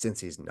 since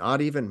he's not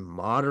even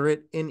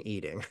moderate in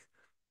eating?"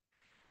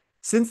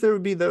 Since there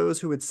would be those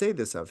who would say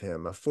this of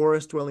him, a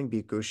forest-dwelling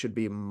bhikkhu should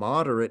be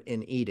moderate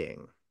in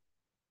eating.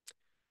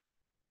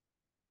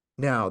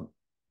 Now,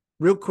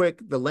 real quick,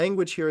 the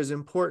language here is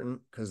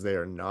important because they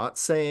are not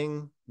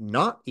saying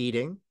not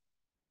eating.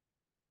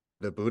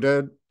 The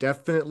Buddha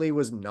definitely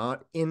was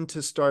not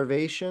into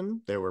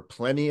starvation. There were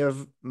plenty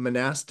of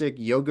monastic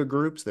yoga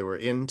groups that were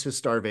into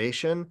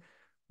starvation.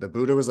 The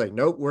Buddha was like,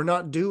 nope, we're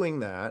not doing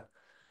that.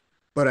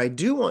 But I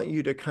do want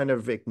you to kind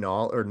of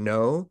acknowledge or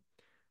know,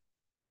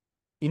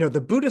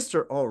 the Buddhists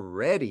are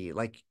already,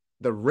 like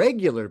the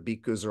regular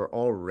bhikkhus are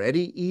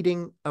already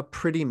eating a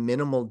pretty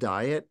minimal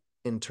diet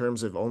in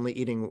terms of only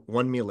eating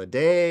one meal a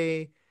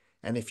day.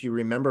 And if you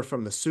remember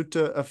from the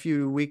sutta a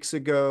few weeks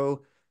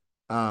ago,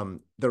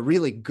 the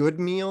really good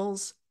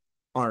meals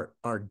are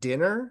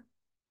dinner.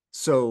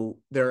 So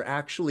they're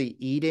actually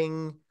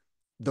eating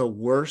the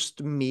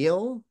worst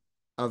meal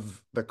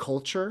of the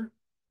culture,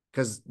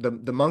 because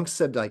the monks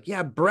said, like,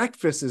 yeah,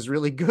 breakfast is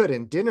really good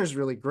and dinner's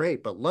really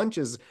great, but lunch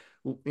is,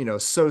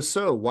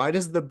 so-so. Why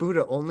does the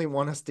Buddha only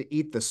want us to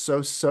eat the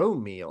so-so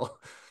meal?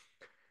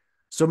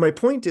 So my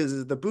point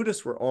is the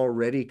Buddhists were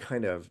already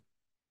kind of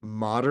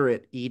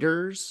moderate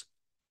eaters.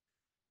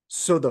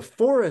 So the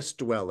forest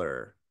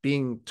dweller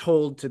being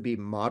told to be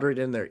moderate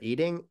in their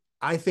eating,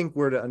 I think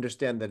we're to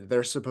understand that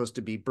they're supposed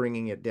to be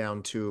bringing it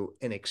down to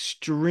an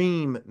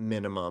extreme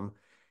minimum.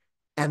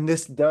 And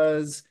this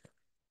does,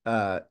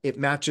 it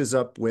matches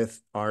up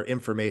with our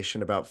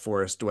information about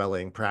forest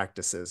dwelling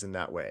practices in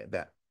that way,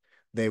 that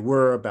they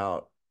were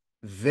about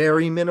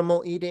very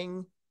minimal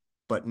eating,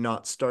 but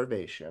not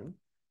starvation.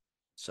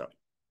 So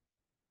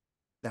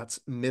that's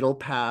middle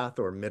path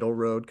or middle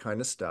road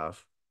kind of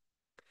stuff.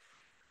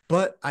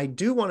 But I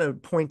do want to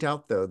point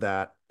out, though,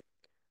 that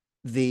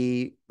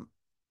the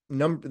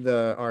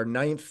our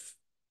ninth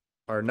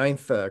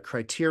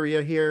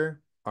criteria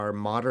here, our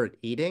moderate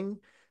eating,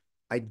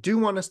 I do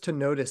want us to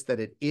notice that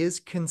it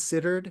is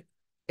considered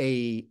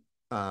a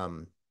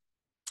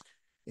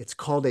it's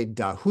called a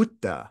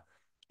dhutta,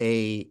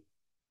 a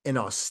an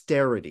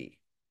austerity.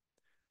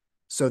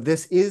 So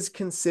this is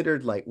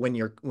considered like when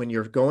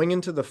you're going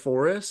into the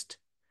forest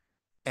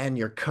and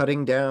you're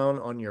cutting down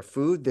on your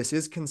food, this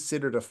is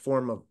considered a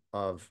form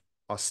of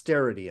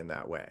austerity in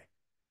that way.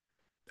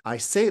 I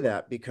say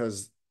that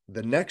because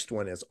the next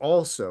one is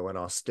also an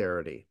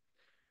austerity.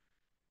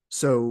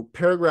 So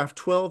paragraph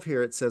 12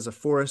 here, it says a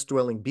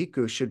forest-dwelling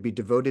bhikkhu should be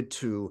devoted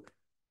to,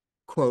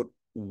 quote,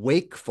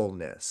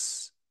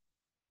 wakefulness.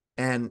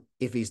 And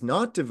if he's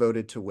not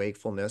devoted to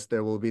wakefulness,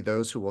 there will be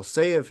those who will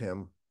say of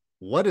him,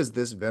 what has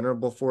this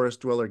venerable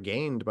forest dweller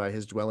gained by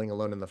his dwelling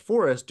alone in the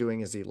forest,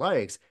 doing as he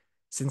likes,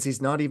 since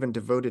he's not even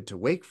devoted to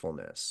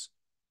wakefulness?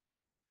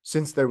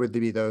 Since there would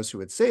be those who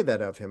would say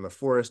that of him, a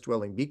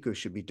forest-dwelling bhikkhu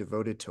should be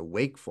devoted to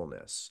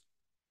wakefulness.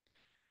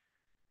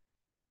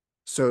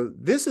 So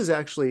this is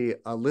actually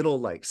a little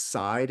like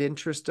side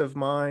interest of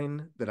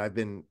mine that I've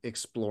been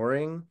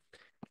exploring.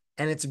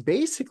 And it's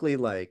basically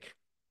like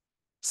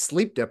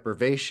sleep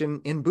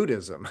deprivation in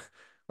Buddhism.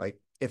 Like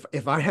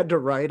if I had to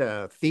write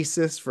a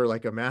thesis for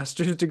like a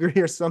master's degree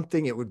or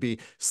something, it would be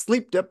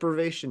sleep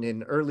deprivation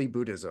in early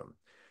Buddhism.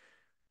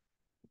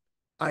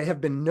 I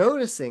have been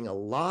noticing a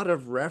lot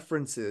of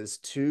references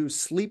to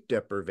sleep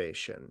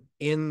deprivation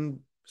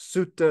in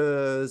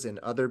suttas and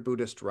other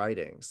Buddhist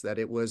writings, that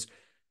it was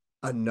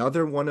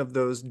another one of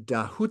those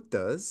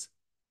dhuttas,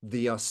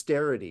 the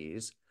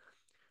austerities.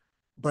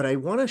 But I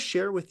want to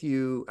share with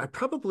you, I've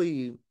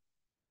probably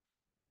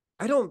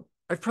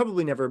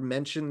never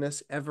mentioned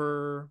this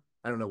ever.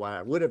 I don't know why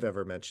I would have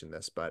ever mentioned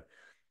this, but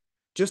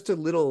just a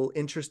little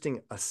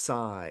interesting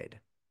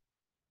aside.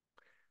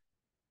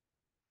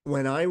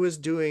 When I was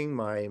doing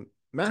my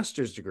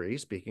master's degree,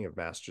 speaking of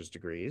master's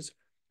degrees,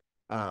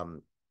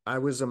 I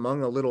was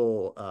among a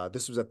little,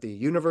 this was at the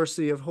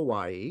University of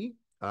Hawaii.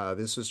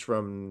 This was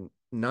from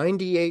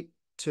 98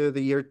 to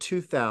the year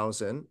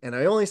 2000. And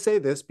I only say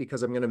this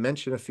because I'm going to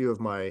mention a few of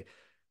my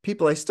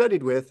people I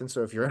studied with. And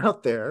so if you're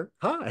out there,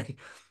 hi.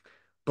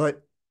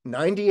 But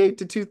 98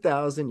 to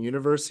 2000,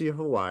 University of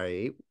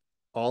Hawaii,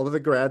 all of the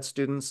grad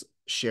students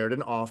shared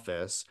an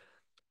office.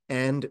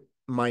 And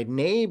my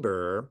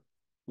neighbor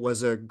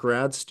was a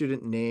grad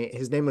student name.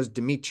 His name was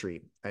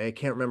Dimitri. I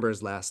can't remember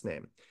his last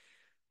name,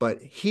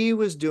 but he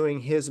was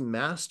doing his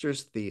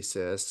master's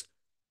thesis.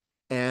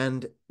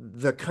 And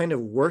the kind of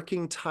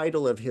working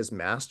title of his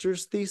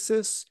master's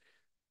thesis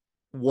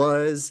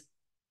was,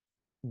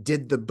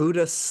 Did the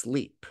Buddha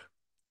Sleep?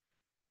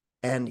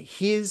 And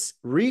his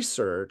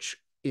research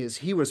is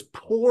he was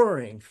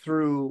pouring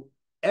through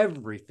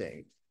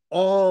everything,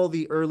 all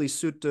the early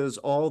suttas,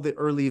 all the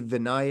early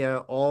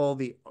Vinaya, all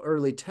the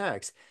early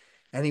texts.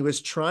 And he was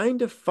trying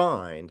to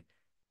find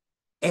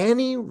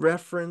any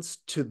reference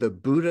to the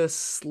Buddha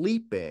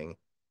sleeping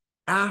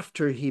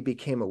after he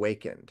became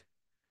awakened.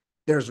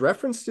 There's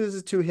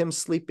references to him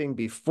sleeping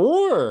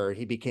before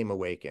he became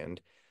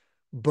awakened,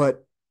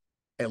 but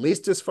at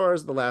least as far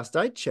as the last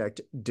I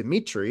checked,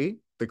 Dimitri,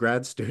 the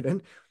grad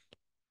student,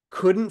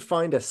 couldn't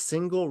find a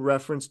single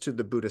reference to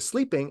the Buddha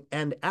sleeping.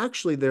 And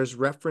actually, there's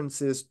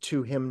references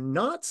to him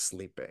not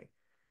sleeping.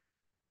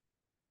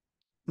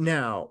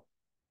 Now,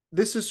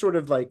 this is sort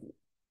of like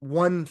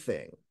one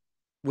thing,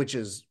 which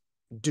is,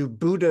 do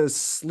Buddhas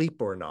sleep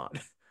or not?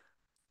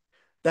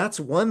 That's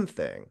one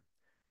thing.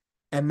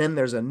 And then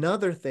there's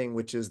another thing,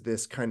 which is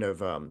this kind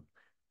of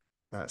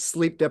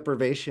sleep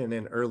deprivation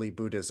in early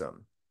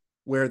Buddhism,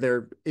 where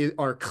there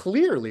are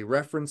clearly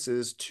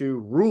references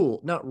to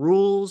not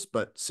rules,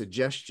 but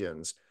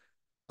suggestions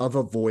of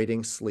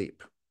avoiding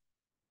sleep.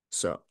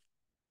 So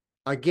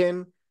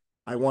again,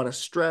 I want to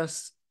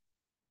stress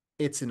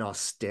it's an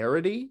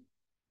austerity.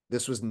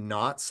 This was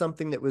not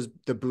something that was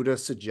the Buddha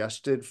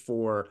suggested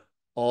for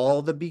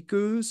all the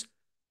bhikkhus,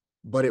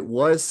 but it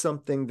was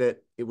something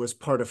that it was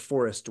part of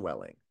forest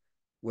dwelling,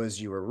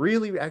 was you were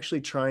really actually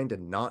trying to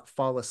not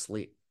fall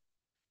asleep.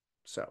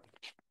 So,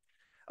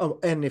 oh,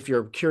 and if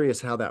you're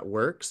curious how that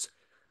works,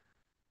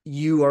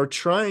 you are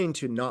trying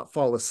to not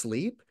fall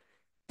asleep.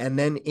 And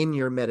then in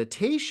your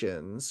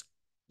meditations,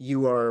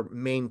 you are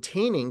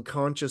maintaining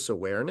conscious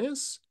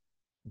awareness,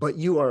 but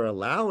you are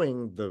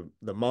allowing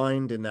the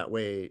mind in that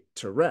way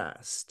to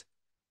rest.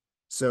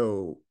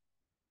 So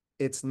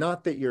it's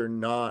not that you're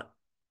not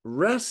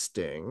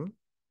resting,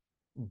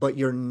 but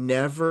you're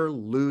never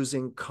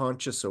losing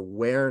conscious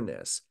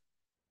awareness.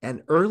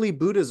 And early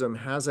Buddhism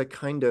has a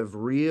kind of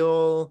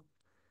real,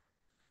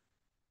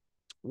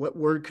 what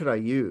word could I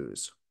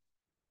use?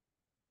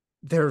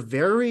 They're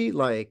very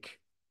like,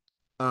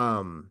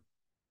 um,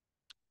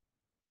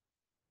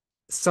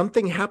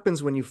 something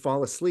happens when you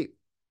fall asleep.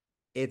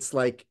 It's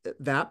like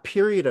that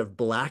period of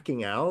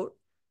blacking out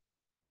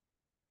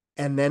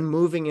and then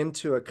moving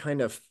into a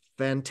kind of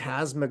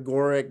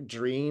phantasmagoric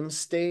dream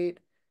state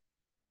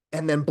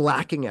and then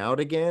blacking out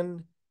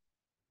again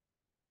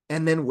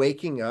and then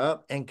waking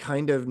up and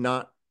kind of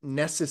not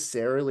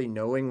necessarily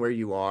knowing where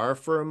you are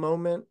for a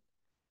moment.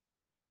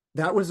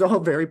 That was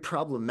all very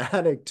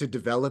problematic to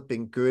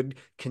developing good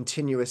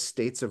continuous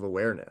states of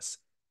awareness.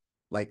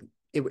 Like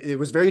it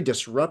was very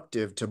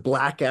disruptive to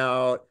black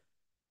out,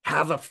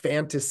 have a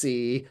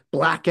fantasy,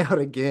 black out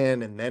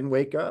again, and then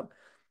wake up.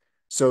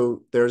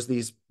 So there's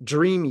these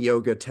dream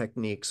yoga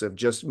techniques of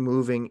just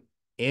moving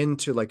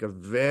into like a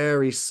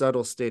very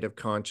subtle state of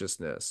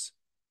consciousness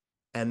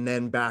and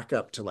then back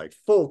up to like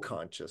full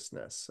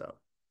consciousness. So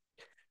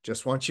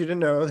just want you to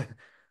know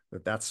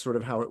that that's sort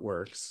of how it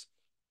works.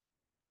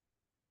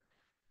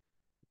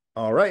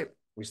 All right,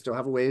 we still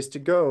have a ways to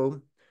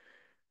go,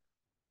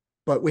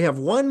 but we have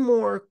one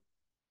more,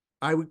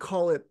 I would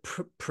call it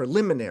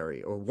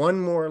preliminary, or one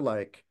more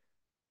like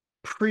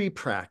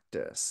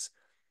pre-practice.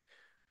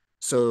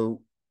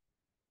 So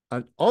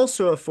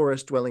also a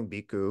forest dwelling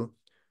bhikkhu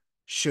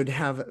should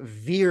have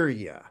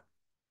virya,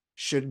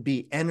 should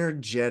be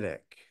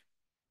energetic.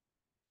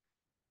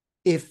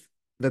 If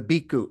the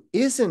bhikkhu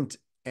isn't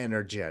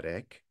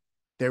energetic,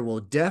 there will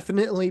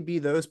definitely be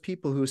those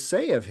people who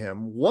say of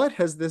him, what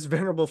has this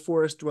venerable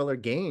forest dweller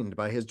gained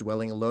by his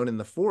dwelling alone in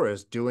the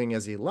forest, doing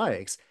as he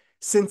likes,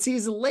 since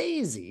he's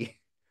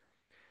lazy?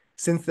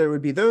 Since there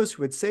would be those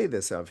who would say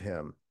this of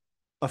him,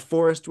 a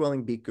forest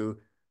dwelling bhikkhu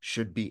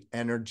should be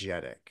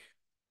energetic.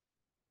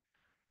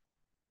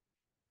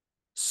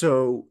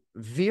 So,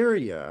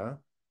 virya,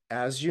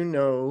 as you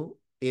know,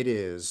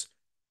 it's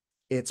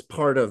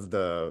part of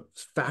the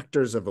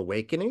factors of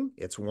awakening.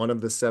 It's one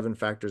of the 7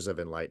 factors of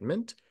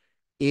enlightenment.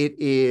 It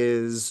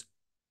is,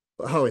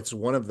 oh, it's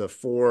one of the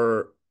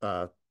 4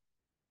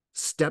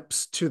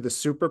 steps to the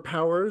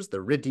superpowers, the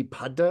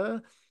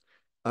Riddhipada.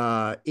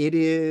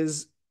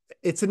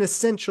 It's an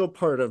essential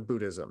part of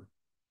Buddhism.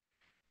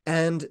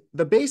 And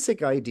the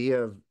basic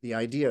idea of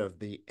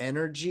the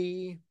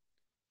energy,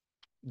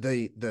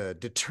 the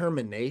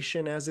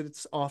determination, as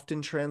it's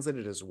often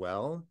translated as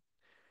well,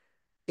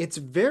 it's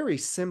very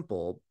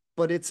simple,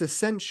 but it's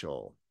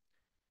essential.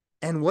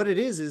 And what it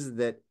is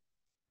that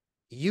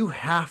you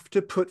have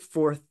to put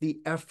forth the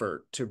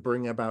effort to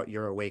bring about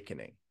your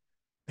awakening.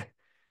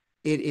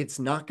 It's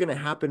not going to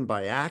happen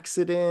by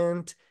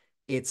accident.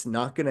 It's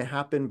not going to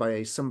happen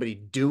by somebody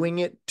doing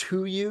it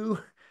to you.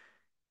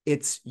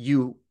 It's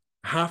you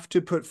have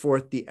to put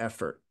forth the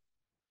effort.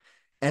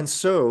 And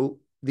so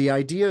the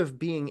idea of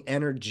being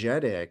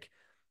energetic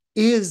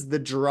is the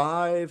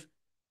drive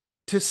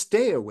to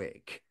stay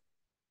awake,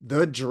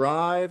 the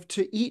drive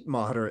to eat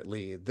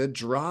moderately, the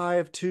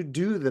drive to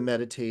do the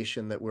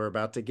meditation that we're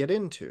about to get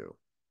into.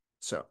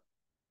 So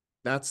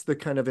that's the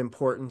kind of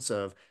importance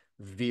of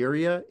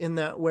virya in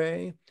that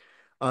way.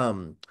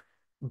 Um,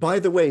 by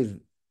the way,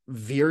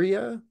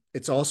 virya,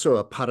 it's also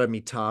a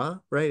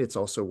paramita, right? It's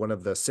also one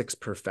of the six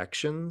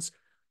perfections.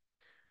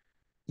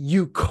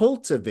 You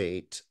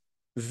cultivate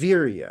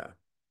virya.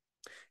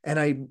 And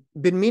I've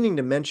been meaning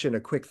to mention a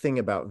quick thing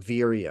about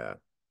virya.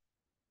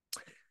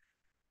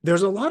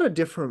 There's a lot of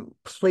different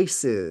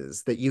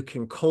places that you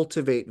can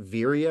cultivate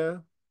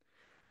virya.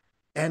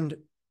 And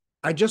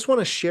I just want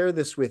to share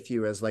this with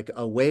you as like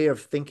a way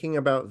of thinking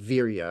about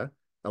virya,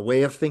 a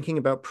way of thinking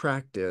about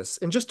practice,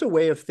 and just a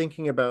way of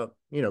thinking about,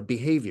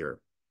 behavior.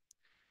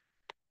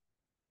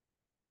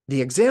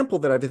 The example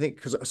that I've been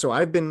thinking, so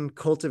I've been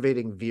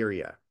cultivating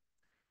virya,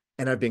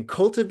 and I've been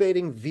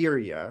cultivating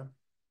virya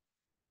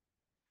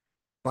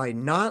by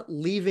not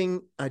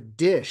leaving a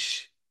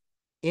dish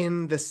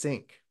in the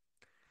sink.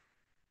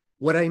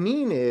 What I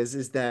mean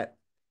is that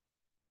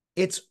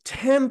it's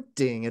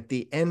tempting at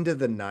the end of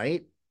the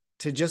night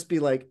to just be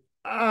like,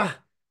 I'll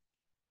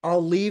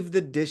leave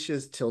the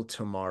dishes till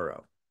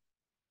tomorrow.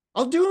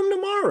 I'll do them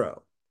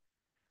tomorrow.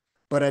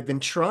 But I've been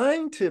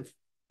trying to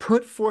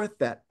put forth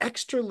that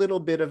extra little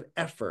bit of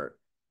effort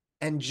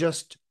and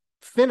just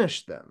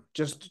finish them,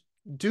 just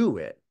do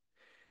it.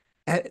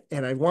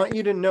 And I want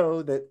you to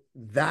know that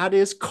that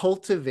is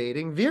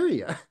cultivating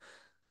virya.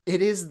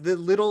 It is the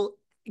little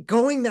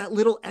going that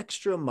little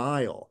extra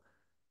mile.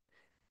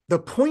 The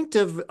point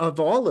of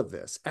all of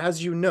this,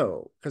 as you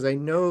know, because I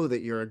know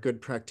that you're a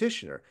good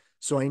practitioner,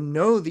 so I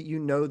know that you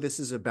know this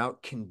is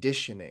about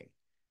conditioning.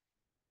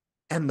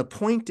 And the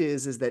point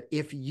is that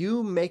if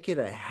you make it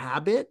a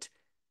habit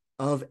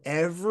of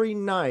every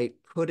night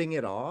putting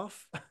it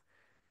off,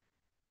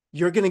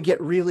 you're going to get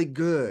really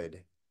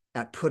good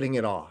at putting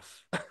it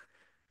off.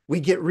 We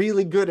get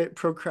really good at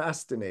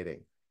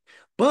procrastinating.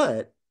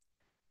 But,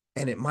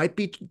 and it might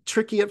be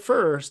tricky at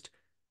first,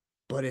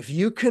 but if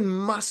you can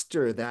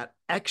muster that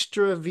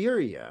extra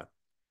virya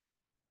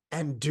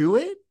and do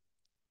it,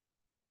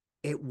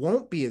 it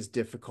won't be as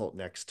difficult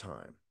next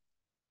time.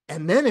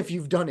 And then if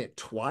you've done it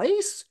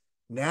twice,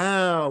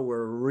 now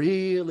we're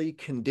really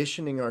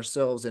conditioning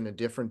ourselves in a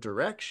different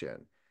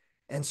direction.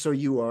 And so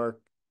you are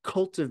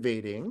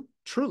cultivating,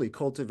 truly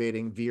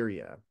cultivating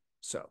virya.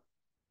 So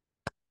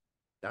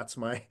that's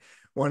my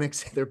one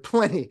example. There are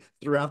plenty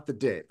throughout the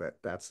day, but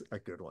that's a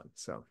good one.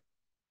 So,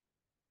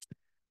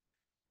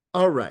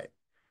 all right.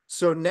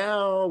 So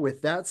now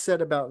with that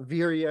said about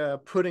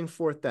virya, putting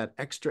forth that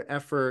extra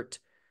effort,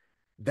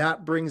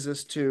 that brings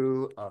us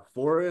to a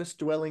forest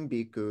dwelling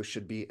bhikkhu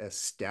should be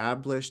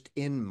established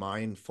in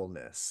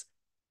mindfulness.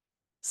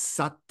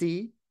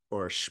 Sati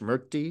or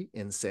smrti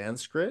in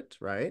Sanskrit,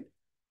 right?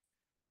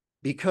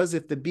 Because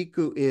if the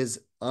bhikkhu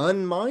is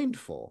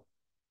unmindful,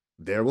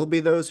 there will be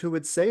those who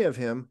would say of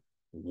him,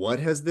 what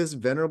has this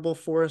venerable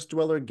forest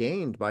dweller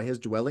gained by his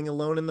dwelling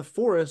alone in the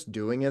forest,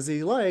 doing as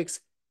he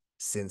likes,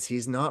 since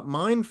he's not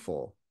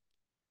mindful?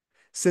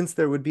 Since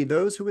there would be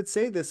those who would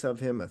say this of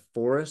him, a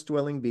forest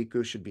dwelling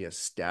bhikkhu should be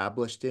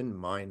established in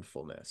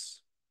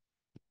mindfulness.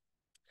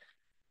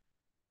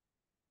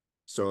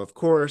 So, of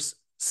course,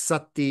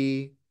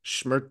 sati,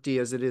 smrti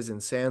as it is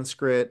in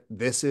Sanskrit,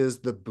 this is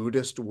the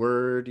Buddhist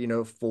word,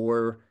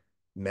 for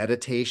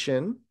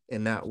meditation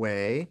in that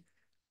way.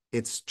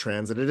 It's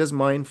translated as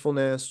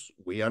mindfulness.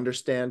 We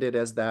understand it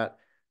as that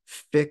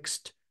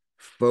fixed,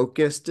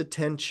 focused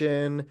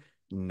attention,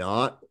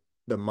 not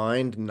the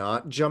mind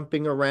not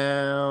jumping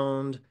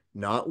around,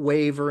 not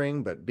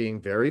wavering, but being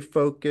very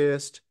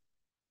focused.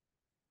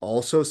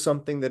 Also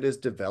something that is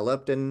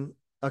developed in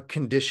a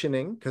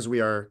conditioning because we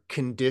are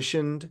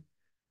conditioned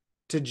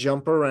to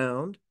jump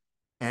around.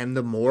 And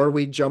the more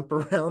we jump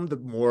around, the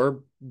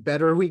more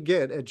better we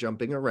get at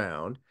jumping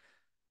around.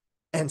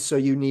 And so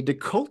you need to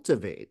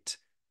cultivate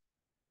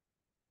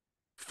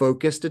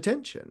focused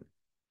attention.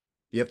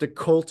 You have to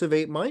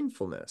cultivate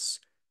mindfulness.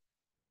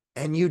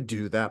 And you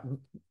do that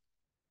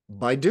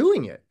by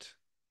doing it,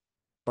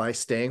 by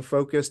staying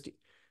focused.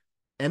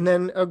 And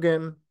then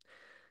again,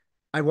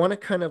 I want to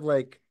kind of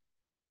like,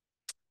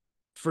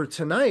 for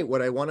tonight,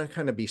 what I want to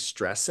kind of be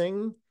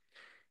stressing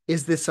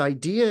is this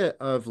idea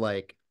of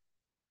like,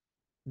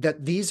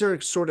 that these are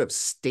sort of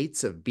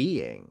states of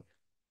being.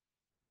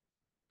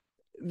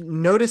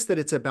 Notice that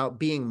it's about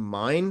being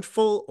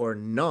mindful or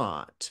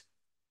not.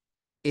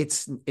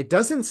 It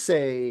doesn't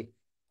say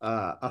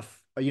a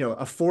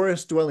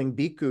forest dwelling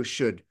bhikkhu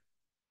should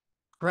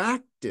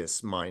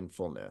practice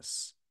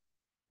mindfulness.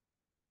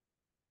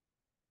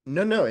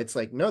 no, it's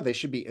like, no, they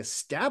should be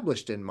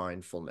established in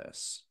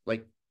mindfulness.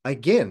 Like,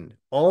 again,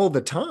 all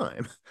the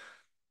time.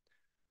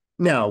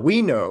 Now,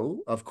 we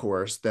know, of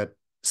course, that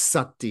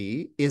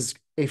sati is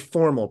a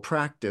formal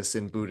practice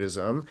in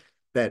Buddhism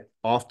that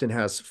often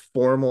has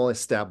formal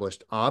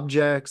established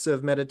objects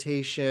of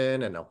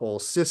meditation and a whole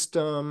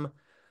system.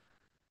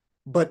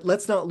 But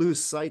let's not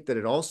lose sight that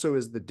it also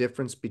is the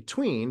difference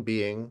between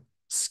being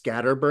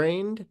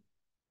scatterbrained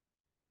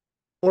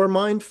or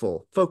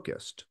mindful,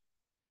 focused.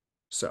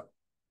 So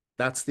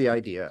that's the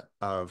idea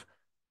of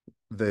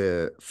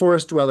the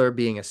forest dweller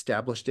being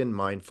established in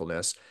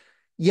mindfulness.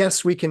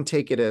 Yes, we can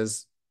take it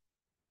as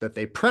that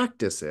they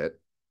practice it,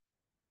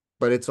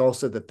 but it's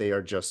also that they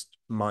are just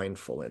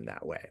mindful in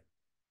that way.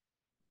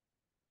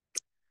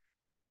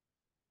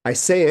 I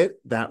say it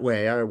that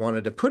way. I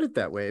wanted to put it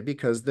that way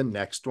because the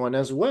next one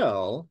as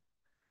well,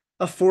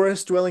 a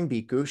forest dwelling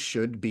bhikkhu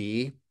should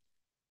be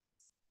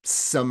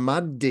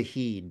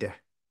samadhihid.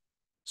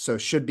 So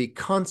should be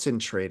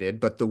concentrated,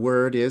 but the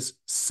word is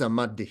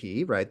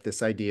samadhi, right?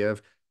 This idea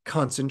of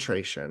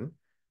concentration.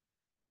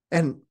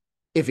 And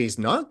if he's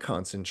not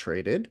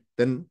concentrated,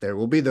 then there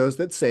will be those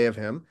that say of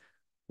him,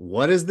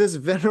 what is this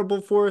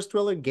venerable forest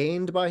dweller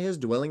gained by his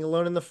dwelling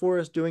alone in the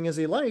forest doing as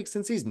he likes,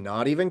 since he's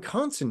not even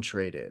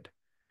concentrated?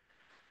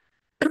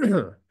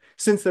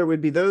 Since there would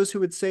be those who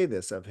would say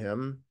this of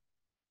him,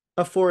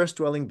 a forest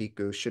dwelling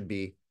bhikkhu should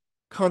be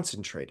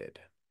concentrated.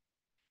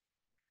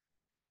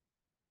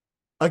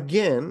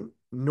 Again,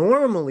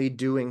 normally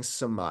doing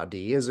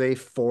samadhi is a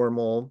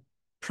formal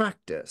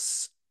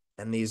practice.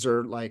 And these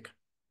are like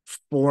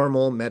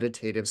formal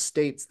meditative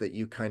states that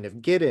you kind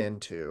of get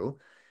into.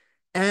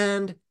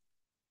 And,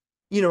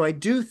 I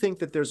do think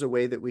that there's a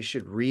way that we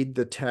should read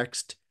the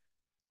text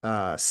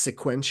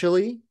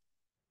sequentially,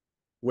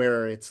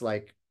 where it's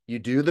like you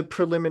do the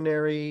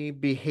preliminary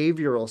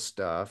behavioral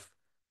stuff,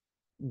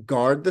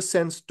 guard the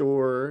sense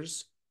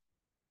doors,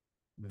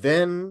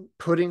 then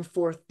putting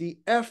forth the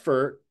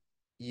effort,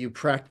 you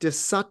practice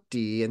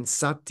sati, and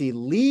sati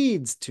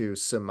leads to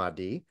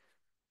samadhi.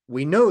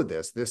 We know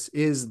this. This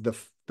is the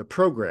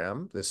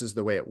program. This is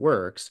the way it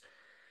works.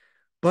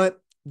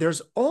 But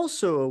there's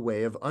also a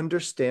way of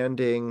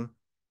understanding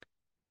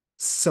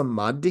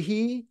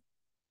samadhi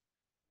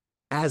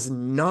as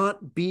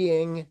not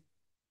being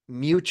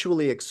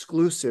mutually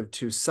exclusive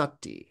to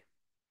sati.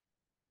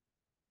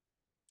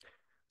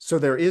 So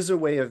there is a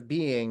way of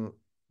being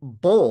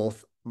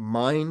both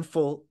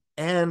mindful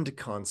and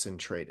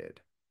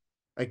concentrated.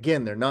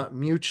 Again, they're not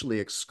mutually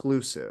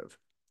exclusive.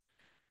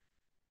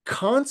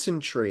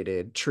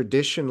 Concentrated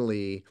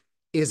traditionally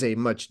is a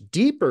much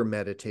deeper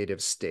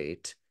meditative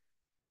state.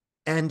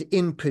 And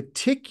in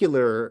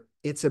particular,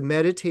 it's a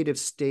meditative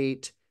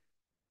state,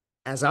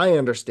 as I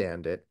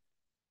understand it,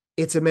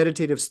 it's a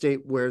meditative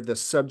state where the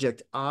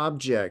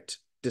subject-object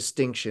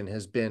distinction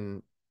has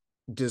been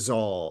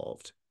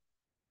dissolved.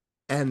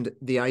 And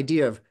the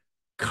idea of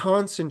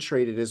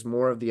concentrated is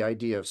more of the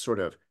idea of sort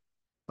of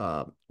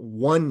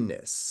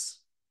oneness.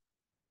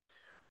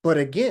 But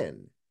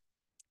again,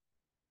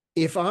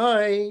 if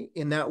I,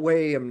 in that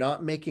way, am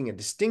not making a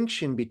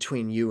distinction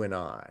between you and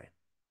I,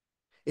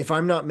 if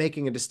I'm not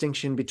making a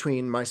distinction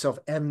between myself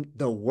and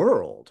the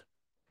world,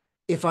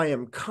 if I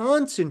am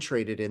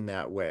concentrated in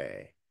that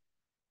way,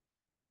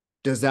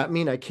 does that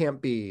mean I can't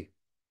be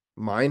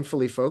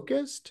mindfully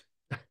focused?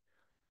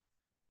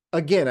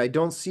 Again, I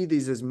don't see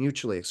these as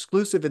mutually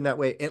exclusive in that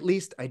way. At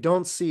least I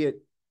don't see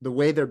it the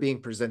way they're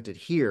being presented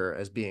here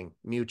as being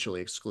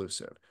mutually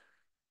exclusive.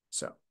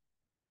 So,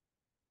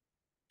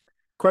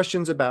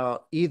 questions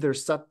about either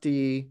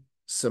sati,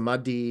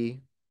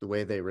 samadhi, the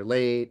way they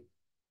relate.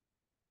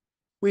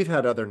 We've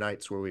had other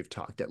nights where we've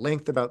talked at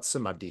length about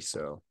samadhi,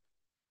 so.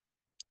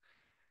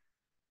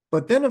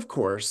 But then, of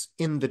course,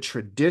 in the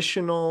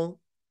traditional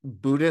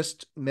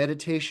Buddhist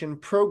meditation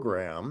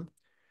program,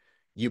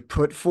 you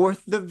put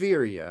forth the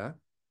virya,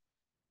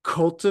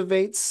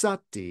 cultivate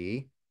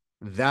sati,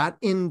 that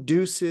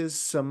induces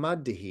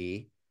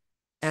samadhi,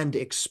 and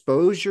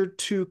exposure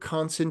to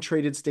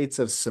concentrated states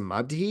of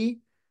samadhi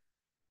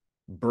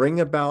bring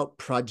about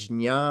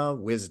prajna,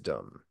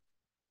 wisdom.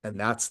 And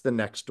that's the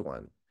next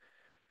one.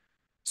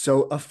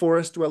 So a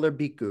forest dweller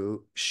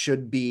bhikkhu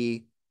should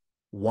be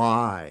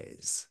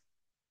wise.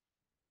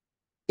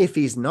 If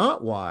he's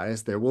not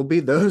wise, there will be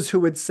those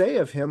who would say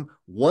of him,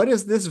 what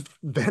is this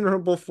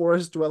venerable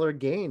forest dweller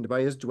gained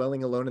by his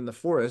dwelling alone in the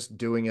forest,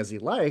 doing as he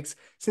likes,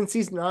 since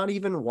he's not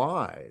even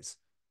wise?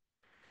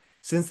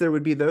 Since there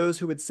would be those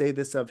who would say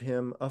this of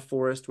him, a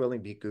forest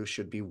dwelling bhikkhu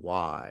should be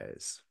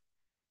wise.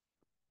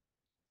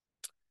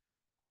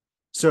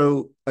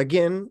 So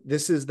again,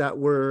 this is that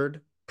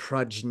word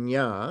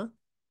prajna,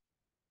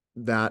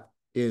 that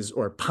is,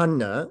 or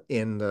panna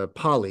in the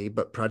Pali,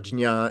 but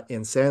prajna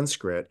in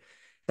Sanskrit.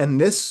 And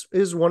this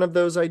is one of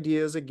those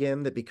ideas,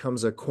 again, that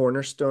becomes a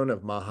cornerstone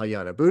of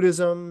Mahayana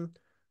Buddhism,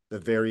 the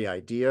very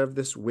idea of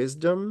this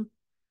wisdom.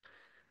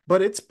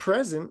 But it's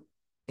present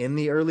in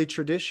the early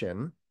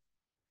tradition.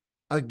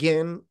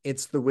 Again,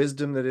 it's the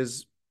wisdom that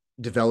is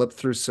developed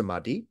through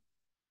samadhi.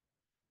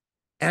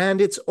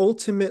 And it's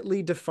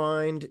ultimately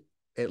defined,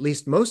 at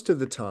least most of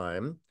the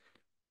time,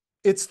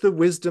 it's the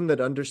wisdom that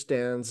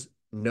understands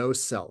no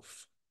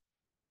self.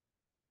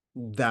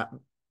 That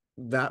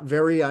that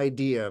very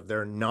idea of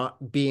there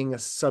not being a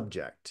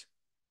subject,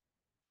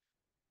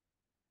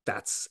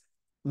 that's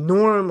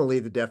normally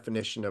the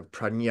definition of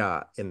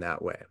prajna in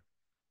that way.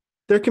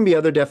 There can be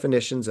other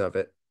definitions of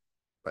it,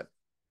 but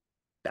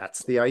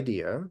that's the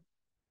idea.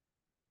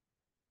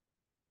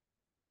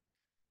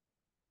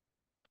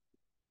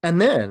 And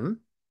then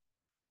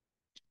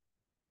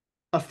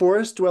a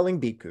forest dwelling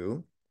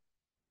bhikkhu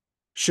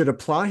should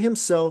apply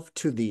himself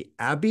to the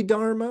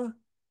Abhidharma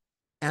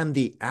and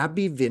the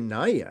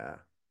Abhivinaya.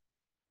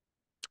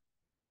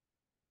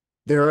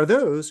 There are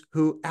those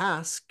who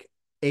ask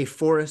a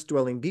forest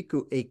dwelling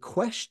bhikkhu a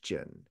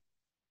question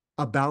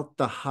about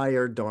the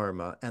higher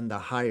Dharma and the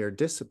higher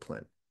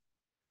discipline.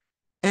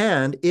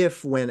 And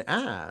if, when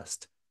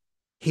asked,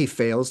 he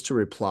fails to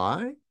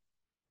reply,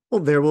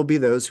 well, there will be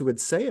those who would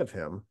say of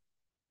him,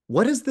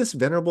 what has this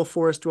venerable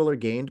forest dweller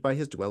gained by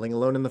his dwelling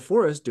alone in the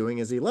forest, doing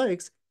as he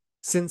likes,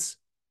 since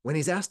when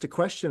he's asked a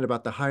question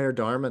about the higher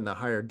Dharma and the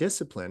higher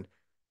discipline,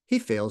 he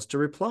fails to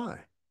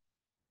reply?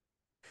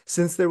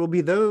 Since there will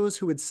be those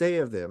who would say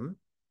of them,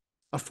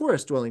 a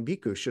forest dwelling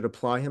bhikkhu should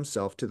apply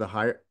himself to the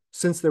higher,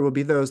 since there will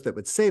be those that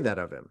would say that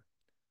of him,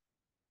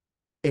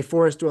 a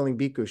forest dwelling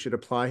bhikkhu should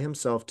apply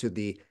himself to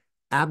the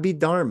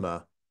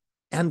Abhidharma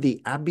and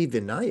the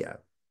Abhivinaya.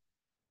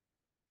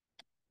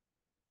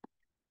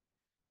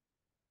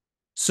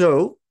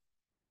 So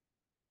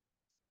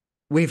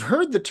we've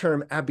heard the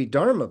term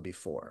Abhidharma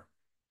before,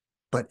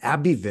 but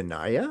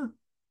Abhivinaya,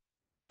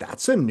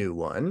 that's a new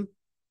one.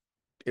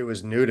 It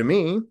was new to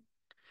me.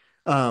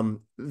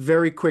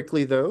 Very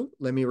quickly, though,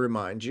 let me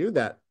remind you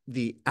that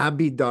the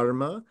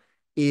Abhidharma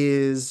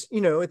is,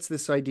 it's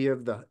this idea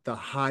of the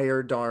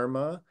higher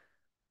Dharma.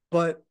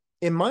 But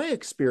in my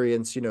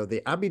experience,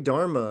 the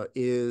Abhidharma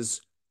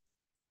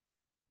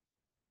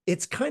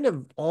it's kind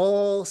of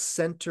all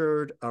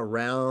centered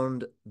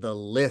around the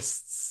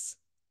lists,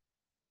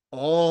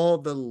 all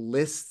the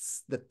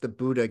lists that the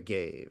Buddha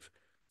gave.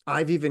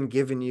 I've even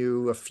given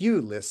you a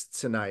few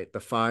lists tonight, the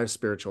 5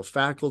 spiritual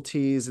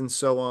faculties and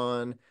so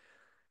on.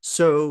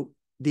 So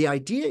the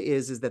idea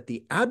is that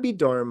the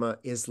Abhidharma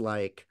is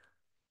like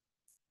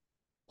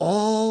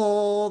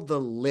all the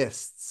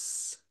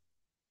lists,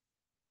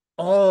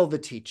 all the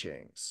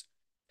teachings.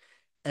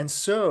 And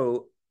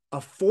so a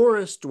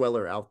forest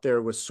dweller out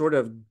there was sort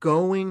of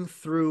going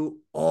through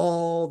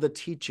all the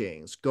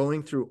teachings,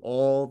 going through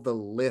all the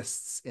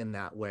lists in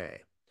that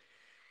way.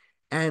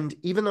 And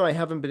even though I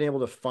haven't been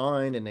able to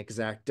find an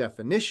exact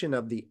definition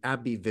of the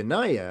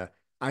Abhivinaya,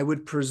 I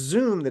would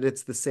presume that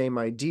it's the same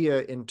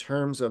idea in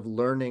terms of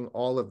learning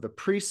all of the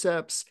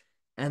precepts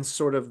and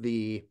sort of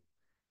the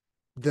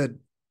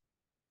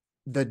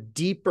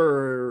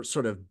deeper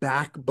sort of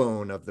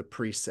backbone of the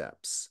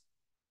precepts.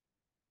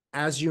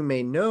 As you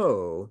may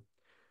know,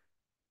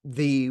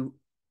 the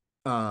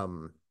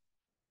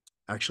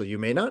actually, you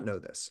may not know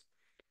this.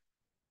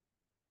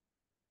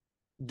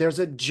 There's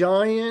a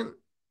giant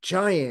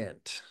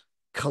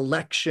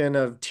collection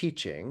of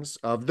teachings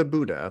of the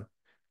Buddha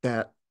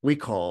that we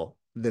call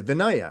the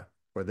Vinaya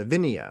or the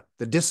Vinaya,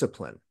 the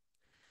discipline.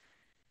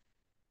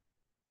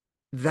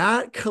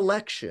 That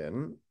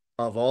collection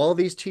of all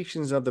these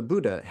teachings of the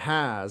Buddha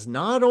has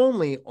not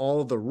only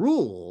all the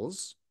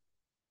rules,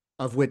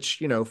 of which,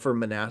 for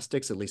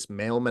monastics, at least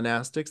male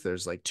monastics,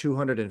 there's like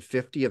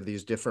 250 of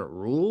these different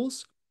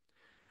rules.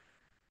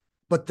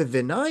 But the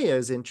Vinaya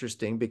is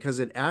interesting because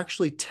it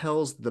actually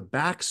tells the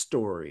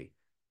backstory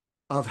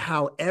of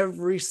how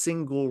every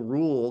single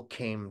rule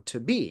came to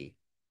be.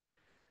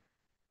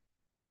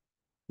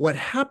 What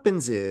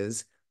happens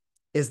is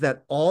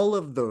that all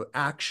of the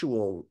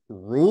actual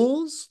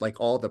rules, like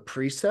all the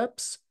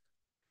precepts,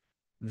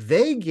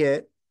 they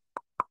get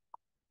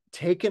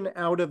taken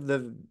out of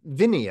the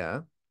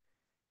Vinaya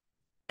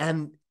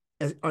and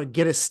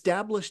get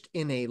established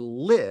in a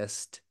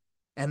list.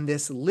 And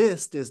this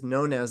list is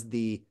known as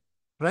the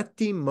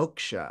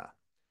Pratimoksha,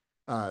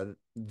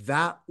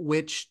 that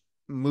which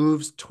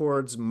moves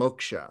towards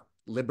moksha,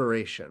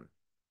 liberation.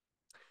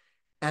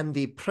 And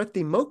the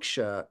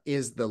Pratimoksha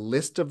is the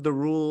list of the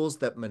rules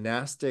that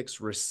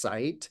monastics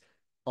recite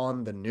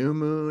on the new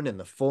moon and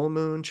the full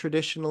moon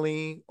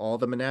traditionally. All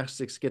the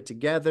monastics get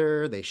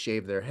together, they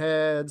shave their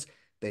heads,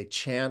 they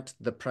chant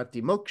the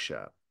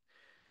Pratimoksha.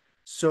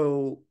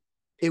 So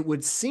it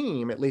would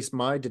seem, at least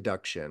my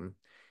deduction,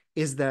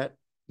 is that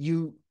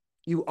you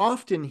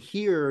often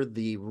hear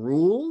the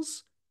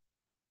rules,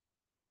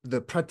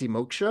 the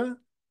Pratimoksha,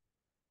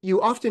 you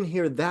often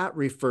hear that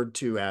referred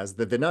to as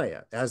the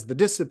Vinaya, as the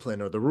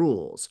discipline or the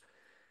rules.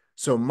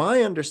 So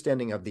my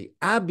understanding of the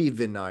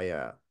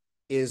Abhivinaya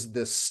is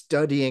the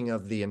studying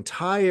of the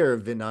entire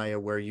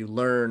Vinaya, where you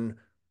learn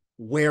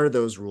where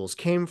those rules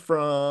came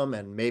from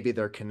and maybe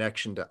their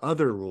connection to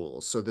other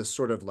rules. So this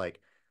sort of like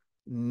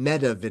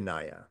meta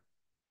Vinaya.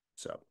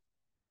 So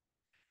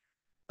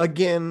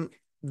again,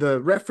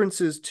 the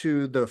references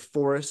to the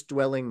forest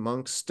dwelling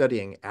monks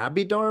studying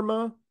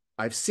Abhidharma,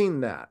 I've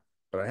seen that.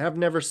 but I have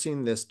never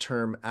seen this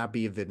term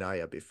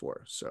Abhivinaya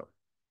before. So,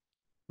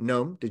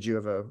 Noam, did you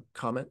have a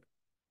comment,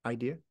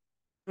 idea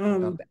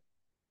about Um, that?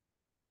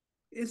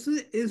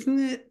 isn't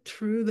it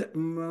true that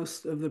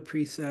most of the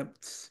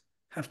precepts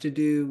have to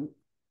do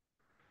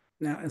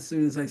now? As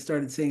soon as I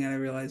started saying it, I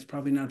realized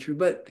probably not true,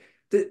 but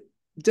the,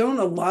 don't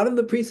a lot of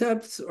the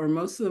precepts or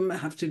most of them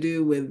have to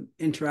do with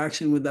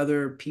interaction with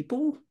other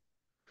people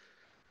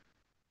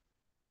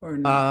or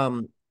not?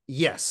 Um,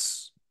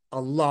 yes, a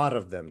lot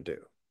of them do.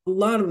 A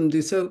lot of them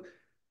do. So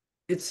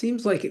it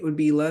seems like it would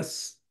be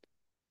less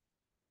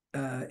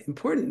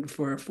important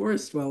for a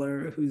forest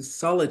dweller who's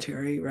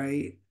solitary,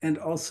 right? And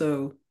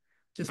also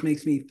just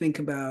makes me think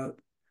about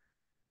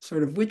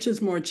sort of which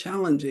is more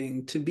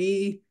challenging to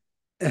be,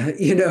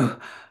 a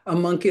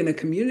monk in a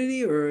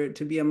community or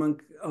to be a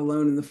monk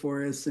alone in the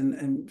forest. And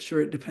I'm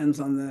sure it depends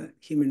on the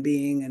human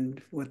being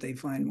and what they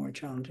find more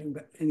challenging.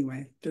 But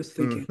anyway, just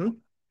thinking. Mm-hmm.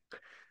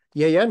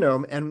 Yeah, yeah,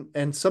 no,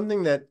 and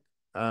something that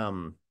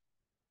um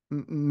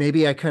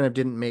maybe I kind of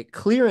didn't make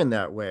clear in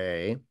that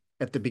way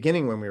at the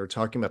beginning when we were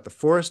talking about the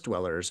forest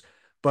dwellers,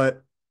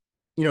 but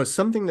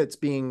something that's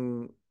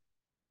being,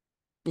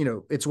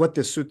 it's what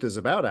this sutta is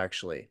about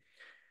actually.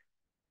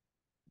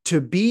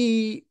 To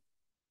be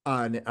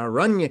an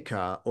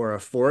aranyaka or a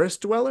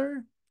forest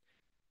dweller,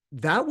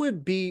 that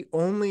would be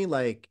only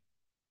like,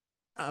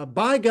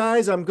 bye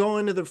guys, I'm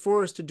going to the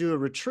forest to do a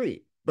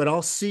retreat, but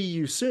I'll see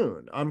you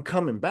soon. I'm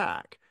coming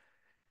back.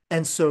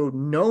 And so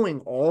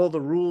knowing all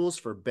the rules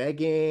for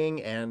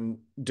begging and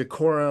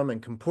decorum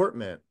and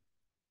comportment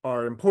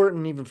are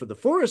important even for the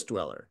forest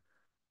dweller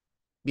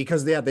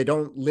because they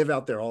don't live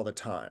out there all the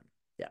time.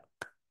 Yeah,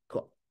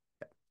 cool.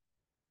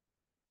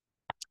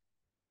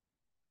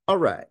 All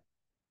right.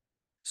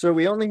 So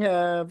we only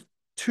have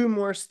two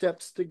more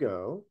steps to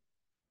go.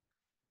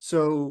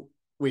 So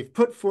we've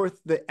put forth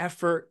the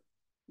effort.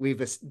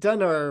 We've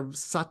done our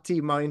sati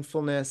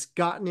mindfulness,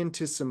 gotten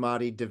into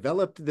samadhi,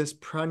 developed this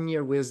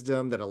prajna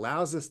wisdom that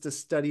allows us to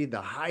study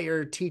the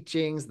higher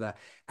teachings, the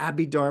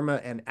Abhidharma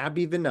and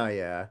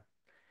Abhivinaya.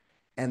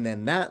 And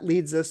then that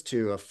leads us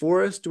to a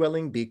forest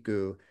dwelling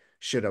bhikkhu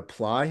should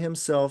apply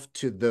himself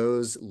to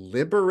those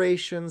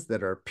liberations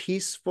that are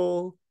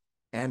peaceful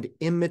and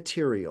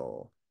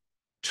immaterial,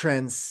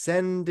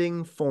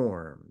 transcending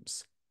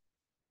forms.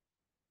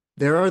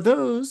 There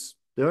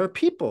are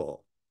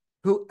people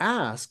who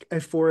ask a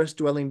forest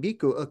dwelling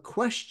bhikkhu a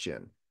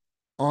question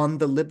on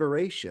the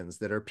liberations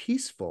that are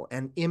peaceful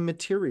and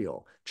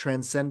immaterial,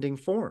 transcending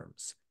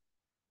forms.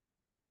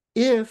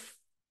 If,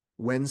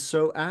 when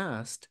so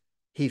asked,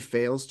 he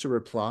fails to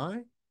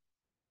reply,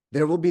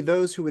 there will be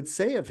those who would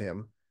say of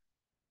him,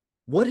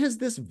 what has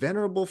this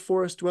venerable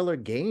forest dweller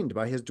gained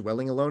by his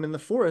dwelling alone in the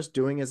forest,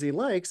 doing as he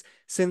likes,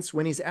 since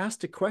when he's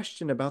asked a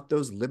question about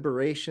those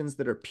liberations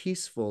that are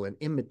peaceful and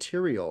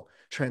immaterial,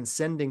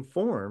 transcending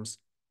forms,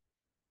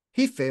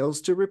 he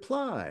fails to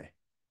reply?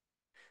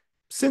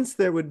 Since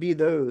there would be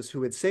those who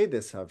would say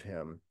this of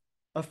him,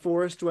 a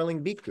forest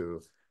dwelling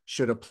bhikkhu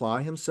should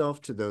apply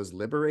himself to those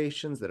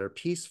liberations that are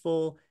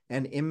peaceful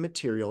and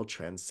immaterial,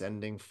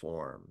 transcending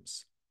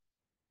forms.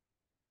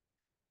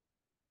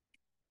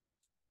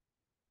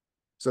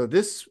 So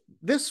this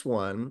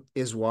one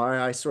is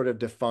why I sort of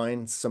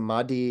defined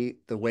samadhi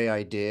the way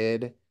I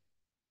did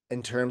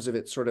in terms of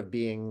it sort of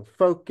being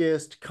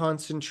focused,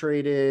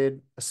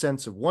 concentrated, a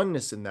sense of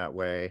oneness in that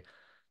way.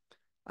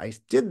 I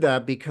did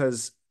that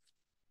because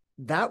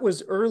that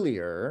was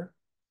earlier,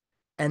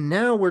 and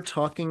now we're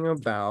talking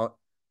about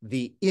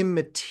the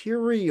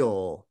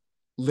immaterial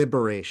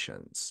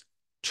liberations,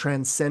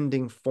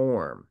 transcending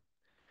form.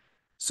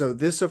 So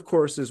this, of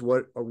course, is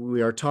what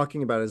we are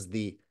talking about as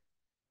the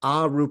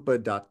arupa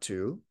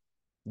dhatu,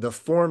 the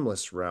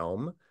formless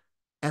realm.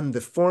 And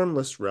the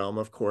formless realm,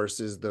 of course,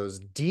 is those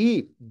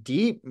deep,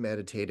 deep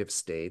meditative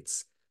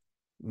states,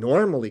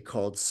 normally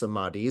called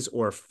samadhis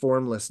or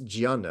formless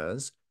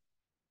jhanas,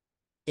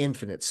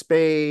 infinite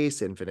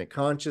space, infinite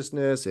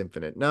consciousness,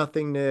 infinite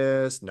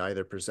nothingness,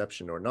 neither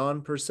perception nor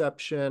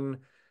non-perception.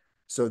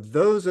 So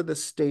those are the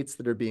states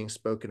that are being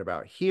spoken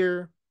about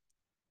here.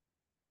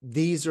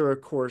 These are,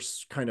 of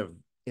course, kind of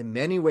in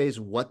many ways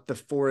what the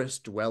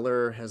forest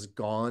dweller has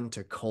gone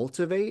to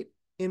cultivate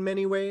in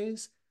many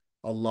ways.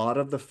 A lot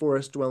of the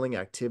forest dwelling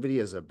activity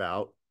is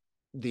about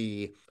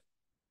the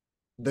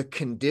the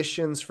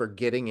conditions for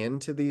getting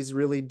into these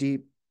really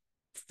deep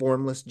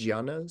formless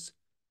jhanas.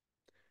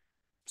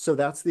 So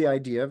that's the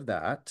idea of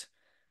that.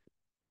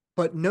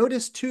 But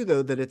notice too,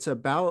 though, that it's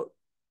about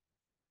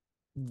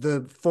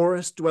the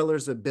forest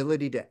dweller's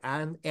ability to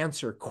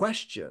answer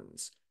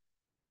questions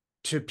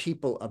to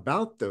people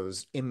about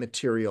those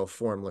immaterial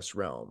formless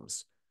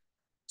realms.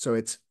 So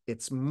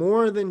it's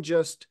more than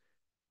just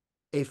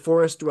a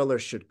forest dweller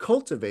should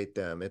cultivate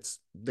them.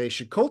 They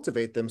should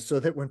cultivate them so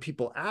that when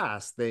people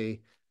ask,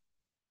 they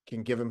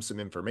can give them some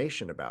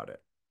information about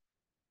it.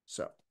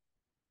 So,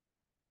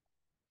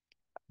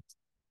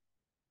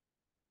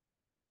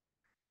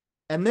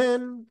 and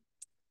then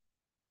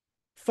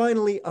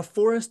finally, a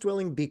forest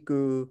dwelling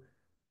bhikkhu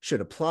should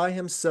apply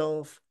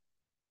himself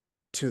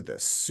to the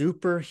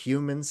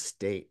superhuman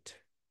state.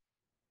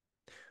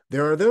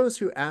 There are those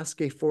who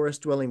ask a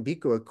forest-dwelling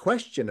bhikkhu a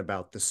question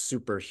about the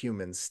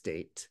superhuman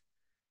state.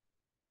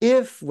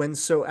 If, when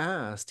so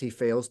asked, he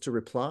fails to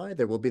reply,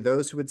 there will be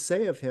those who would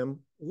say of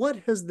him, "What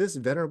has this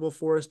venerable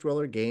forest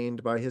dweller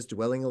gained by his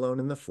dwelling alone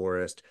in the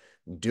forest,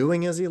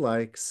 doing as he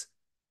likes,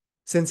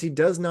 since he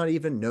does not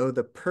even know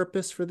the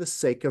purpose for the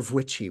sake of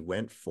which he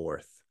went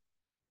forth?"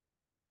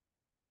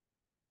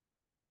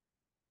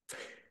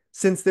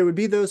 Since there would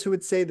be those who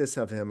would say this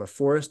of him, a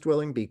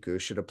forest-dwelling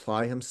bhikkhu should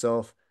apply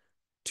himself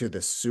to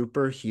the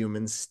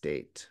superhuman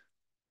state.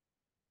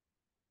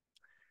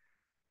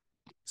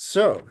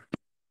 So,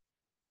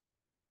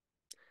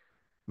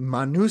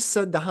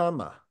 Manusa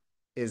Dhamma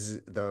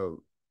is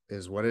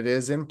what it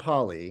is in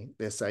Pali,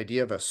 this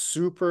idea of a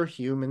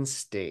superhuman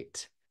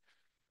state.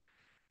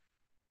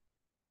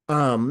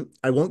 I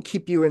won't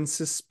keep you in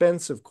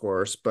suspense, of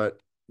course,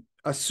 but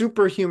a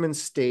superhuman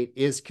state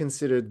is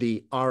considered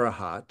the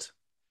arahat.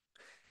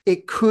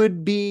 It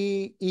could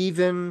be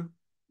even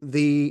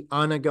the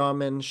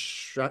anagamin,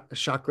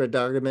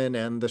 shakradagamin,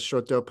 and the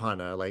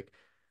shotopanna, like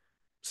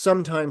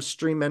sometimes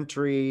stream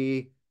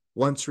entry,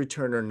 once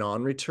returner,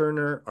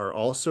 non-returner are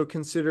also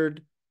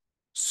considered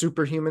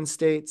superhuman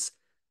states.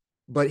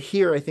 But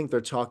here I think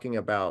they're talking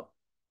about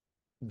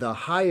the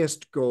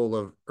highest goal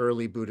of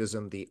early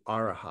Buddhism, the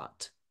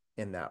arahat,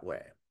 in that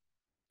way.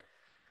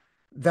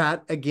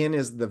 That, again,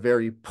 is the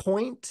very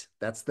point.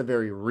 That's the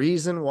very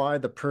reason why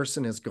the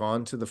person has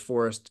gone to the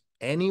forest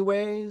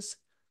anyways.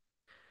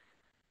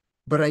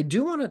 But I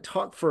do want to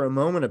talk for a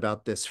moment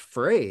about this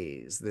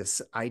phrase,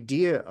 this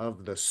idea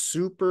of the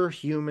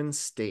superhuman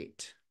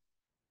state.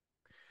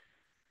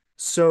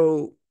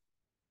 So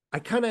I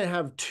kind of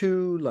have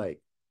two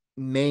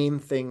main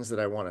things that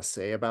I want to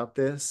say about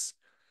this.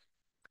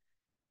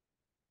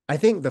 I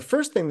think the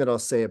first thing that I'll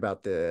say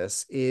about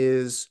this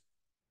is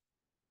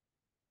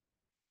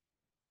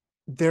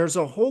there's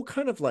a whole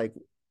kind of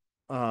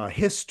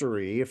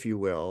history, if you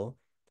will,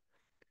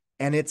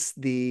 and it's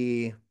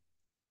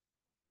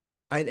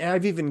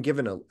I've even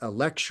given a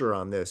lecture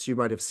on this. You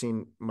might have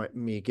seen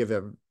me give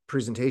a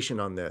presentation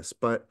on this,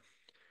 but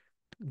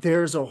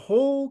there's a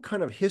whole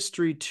kind of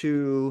history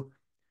to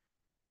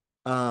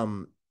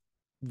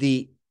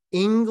the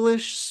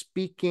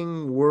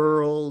English-speaking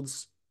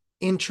world's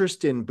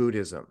interest in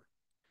Buddhism.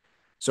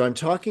 So I'm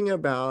talking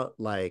about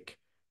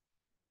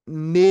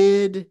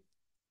mid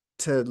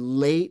to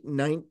late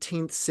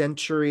 19th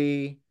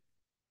century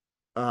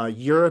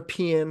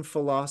European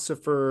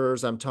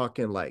philosophers. I'm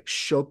talking like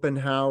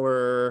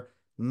Schopenhauer,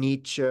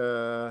 Nietzsche,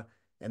 and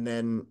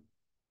then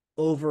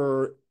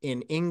over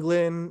in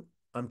England,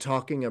 I'm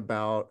talking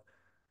about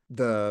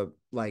the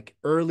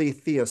early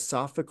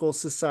Theosophical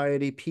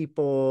Society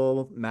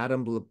people,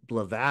 Madame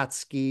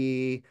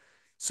Blavatsky.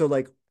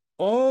 So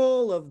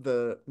all of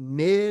the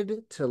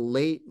mid to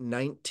late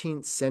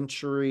 19th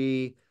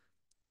century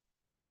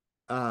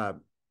uh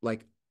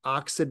like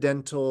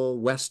Occidental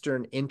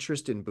Western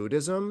interest in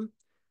Buddhism,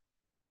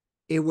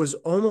 it was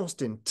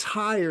almost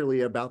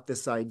entirely about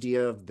this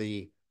idea of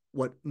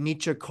what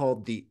Nietzsche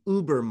called the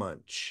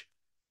Übermensch,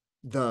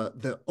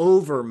 the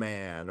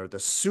overman or the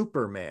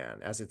superman,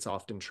 as it's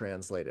often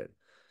translated.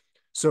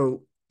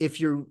 So if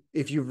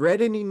you've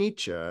read any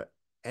Nietzsche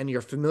and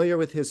you're familiar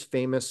with his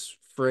famous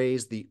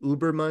phrase, the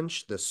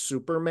Übermensch, the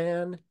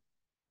superman,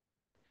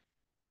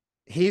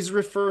 he's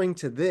referring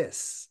to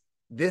this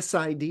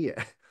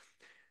idea.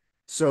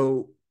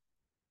 So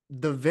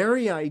the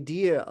very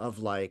idea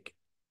of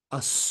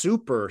a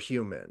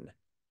superhuman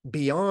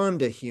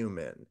beyond a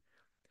human,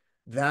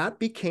 that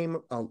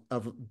became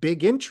of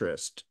big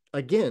interest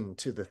again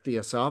to the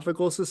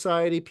Theosophical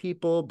Society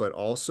people, but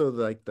also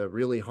the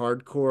really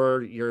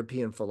hardcore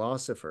European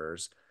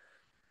philosophers.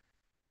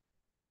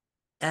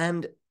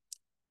 And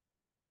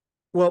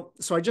well,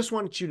 so I just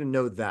wanted you to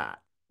know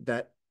that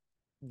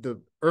the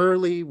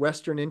early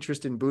Western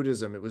interest in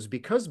Buddhism, it was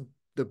because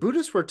the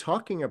Buddhists were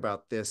talking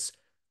about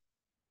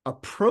a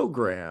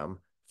program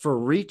for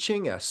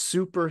reaching a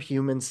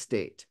superhuman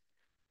state.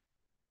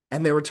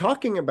 And they were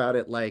talking about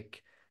it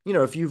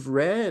if you've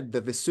read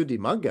the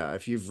Visuddhimagga,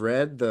 if you've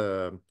read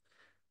the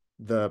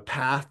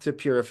Path to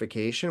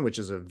Purification, which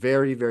is a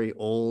very, very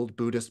old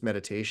Buddhist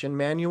meditation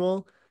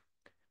manual,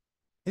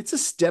 it's a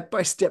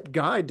step-by-step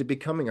guide to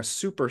becoming a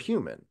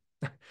superhuman.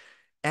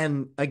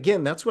 And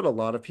again, that's what a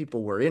lot of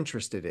people were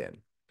interested in.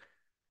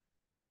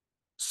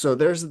 So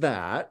there's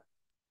that.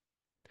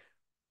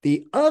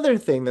 The other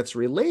thing that's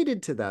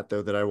related to that,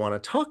 though, that I want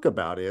to talk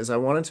about is I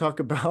want to talk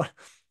about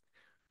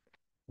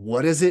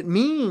what does it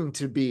mean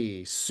to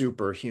be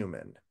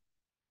superhuman?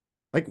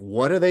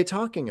 What are they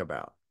talking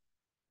about?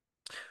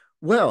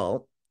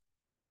 Well,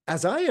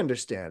 as I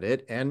understand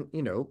it, and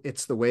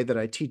it's the way that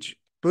I teach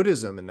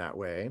Buddhism in that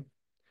way,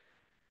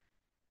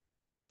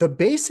 the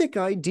basic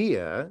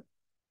idea,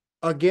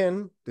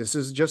 again, this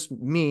is just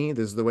me,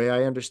 this is the way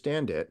I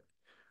understand it,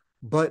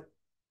 but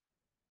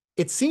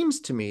it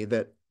seems to me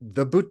that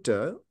the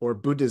Buddha or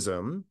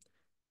Buddhism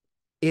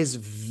is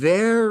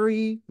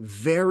very,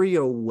 very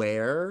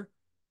aware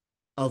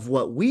of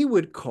what we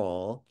would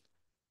call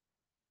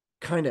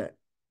kind of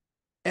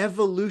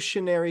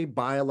evolutionary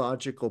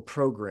biological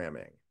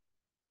programming.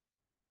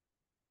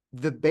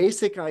 The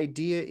basic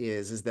idea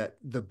is that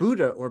the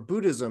Buddha or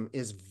Buddhism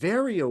is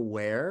very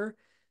aware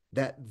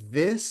that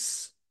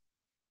this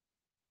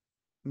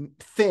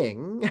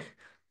thing,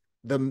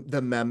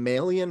 the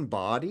mammalian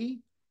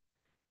body,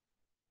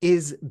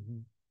 is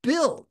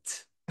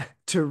built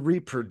to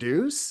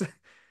reproduce.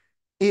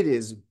 It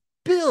is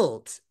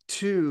built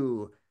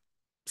to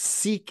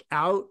seek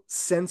out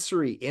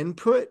sensory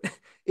input.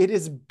 It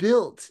is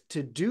built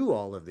to do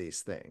all of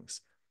these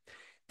things.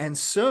 And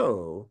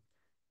so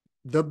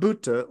the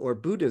Buddha or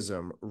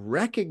Buddhism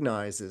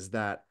recognizes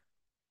that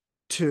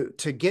to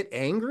get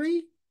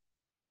angry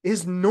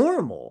is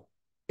normal.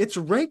 It's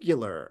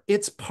regular.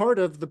 It's part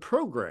of the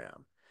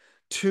program.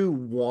 To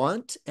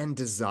want and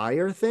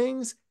desire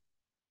things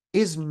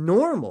is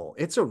normal.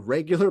 It's a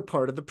regular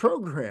part of the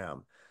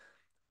program.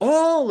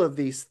 All of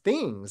these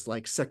things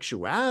like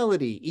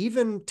sexuality,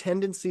 even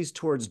tendencies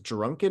towards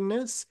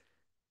drunkenness,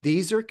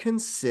 these are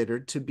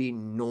considered to be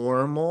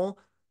normal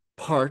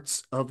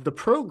parts of the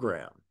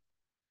program.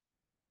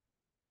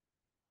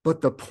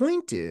 But the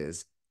point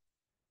is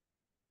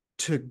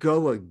to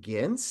go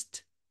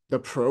against the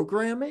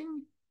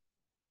programming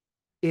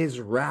is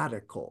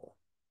radical.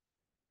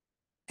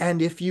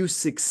 And if you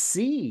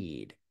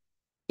succeed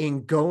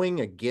in going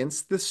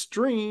against the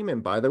stream,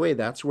 and by the way,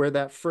 that's where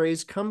that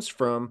phrase comes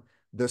from,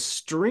 the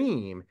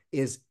stream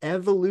is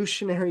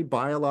evolutionary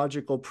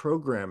biological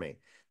programming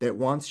that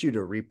wants you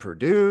to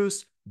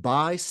reproduce,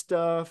 buy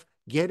stuff,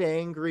 get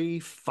angry,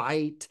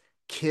 fight,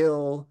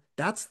 kill.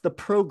 That's the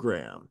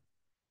program.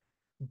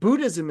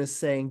 Buddhism is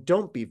saying,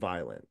 don't be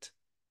violent.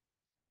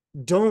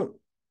 Don't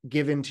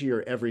give in to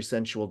your every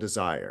sensual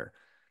desire.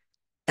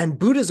 And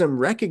Buddhism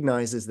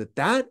recognizes that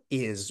that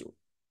is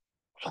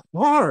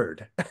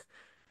hard.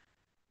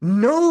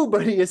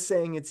 Nobody is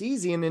saying it's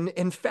easy. And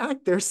in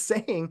fact, they're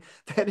saying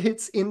that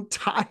it's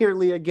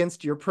entirely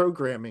against your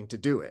programming to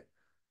do it.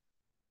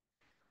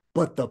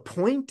 But the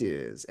point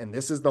is, and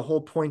this is the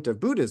whole point of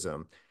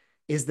Buddhism,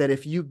 is that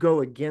if you go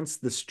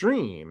against the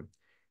stream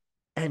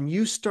and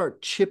you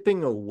start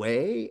chipping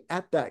away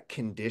at that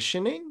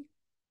conditioning,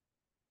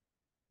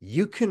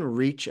 you can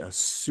reach a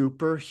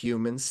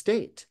superhuman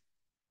state.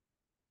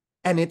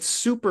 And it's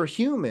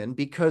superhuman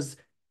because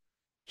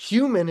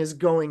human is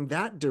going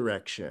that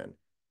direction.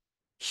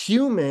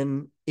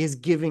 Human is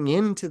giving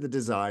in to the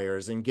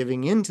desires and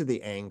giving into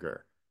the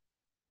anger.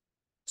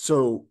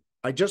 So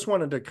I just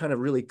wanted to kind of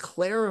really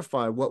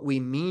clarify what we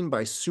mean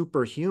by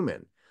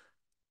superhuman.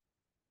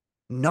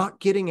 Not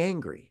getting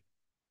angry.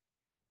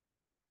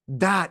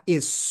 That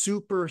is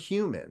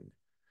superhuman.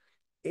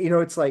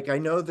 It's like, I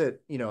know that,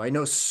 I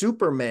know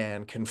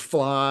Superman can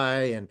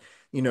fly and,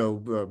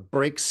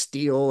 break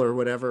steel or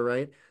whatever,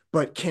 right?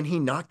 But can he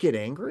not get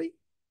angry?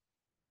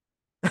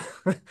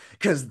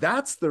 Because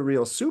that's the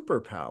real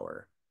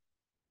superpower,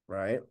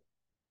 right?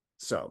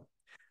 So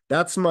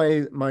that's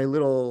my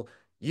little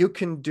you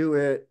can do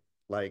it,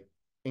 like,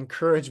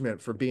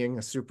 encouragement for being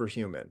a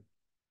superhuman,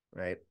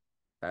 right?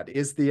 That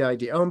is the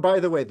idea. Oh, and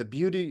by the way,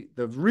 the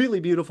really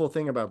beautiful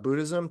thing about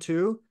Buddhism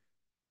too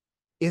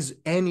is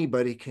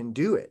anybody can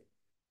do it.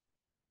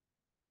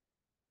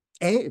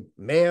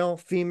 Male,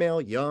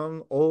 female,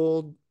 young,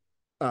 old,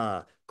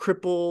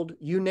 crippled,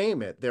 you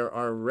name it. There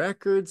are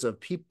records of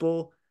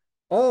people,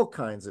 all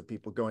kinds of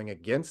people going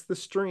against the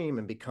stream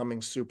and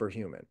becoming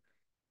superhuman.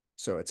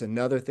 So it's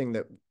another thing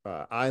that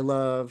I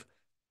love.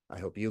 I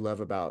hope you love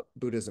about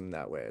Buddhism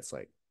that way. It's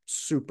like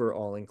super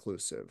all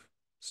inclusive.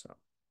 So,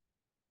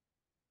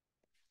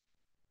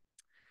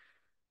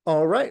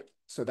 all right.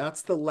 So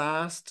that's the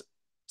last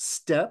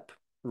step,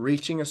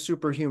 reaching a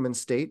superhuman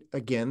state.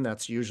 Again,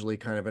 that's usually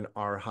kind of an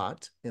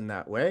arhat in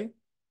that way.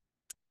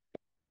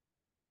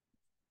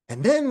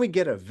 And then we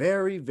get a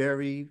very,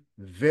 very,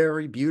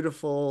 very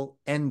beautiful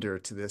ender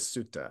to this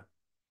sutta.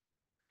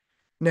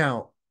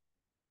 Now,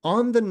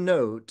 on the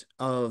note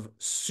of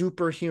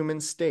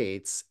superhuman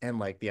states and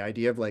like the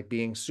idea of like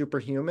being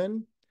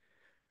superhuman,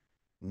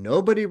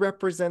 nobody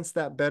represents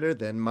that better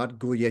than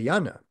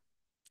Madhguyayana.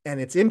 And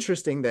it's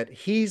interesting that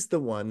he's the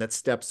one that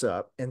steps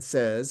up and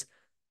says,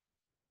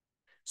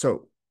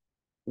 so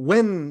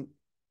when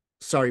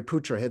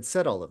Sariputra had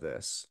said all of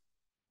this,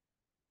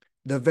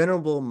 the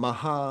Venerable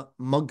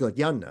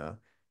Mahamoggallana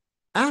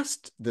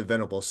asked the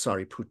Venerable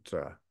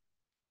Sariputra,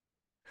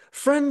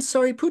 "Friend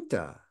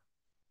Sariputta,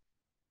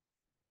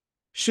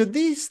 should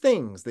these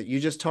things that you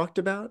just talked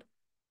about,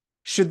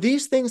 should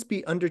these things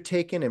be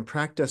undertaken and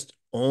practiced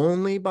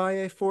only by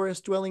a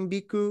forest-dwelling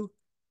bhikkhu,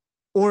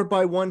 or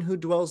by one who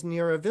dwells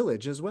near a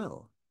village as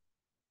well?"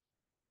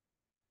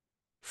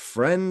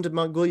 "Friend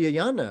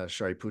Madhguyayana,"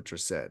 Shariputra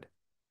said,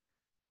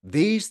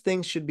 "these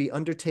things should be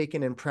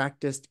undertaken and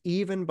practiced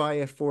even by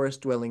a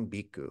forest-dwelling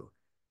bhikkhu.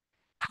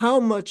 How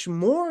much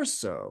more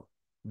so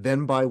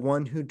than by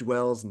one who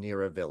dwells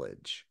near a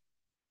village?"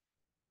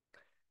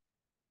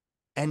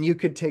 And you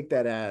could take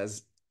that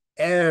as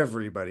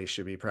everybody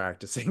should be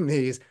practicing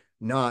these,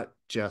 not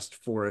just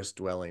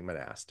forest-dwelling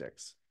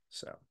monastics.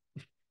 So,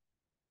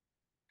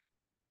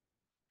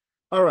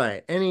 All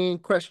right. Any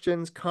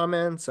questions,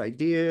 comments,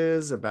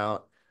 ideas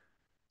about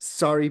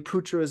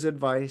Sariputra's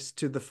advice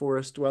to the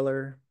forest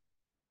dweller?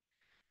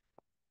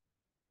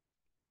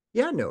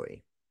 Yeah, Noe.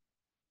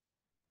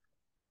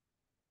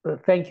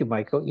 Thank you,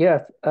 Michael.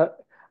 Yes, I'm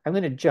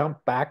going to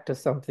jump back to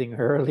something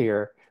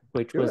earlier,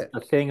 which Do was it.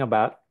 the thing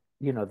about,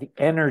 the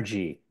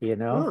energy,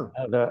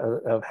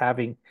 Mm. of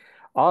having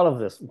all of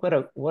this.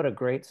 What a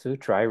great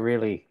sutra. I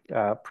really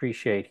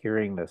appreciate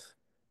hearing this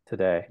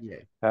today. Yeah.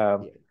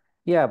 Um, Yeah.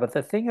 yeah, but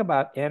the thing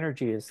about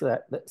energy is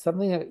that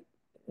something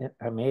that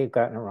I may have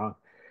gotten it wrong.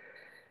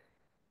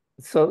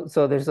 So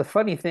there's a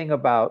funny thing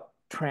about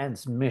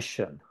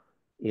transmission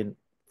in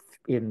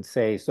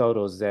say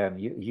Soto Zen.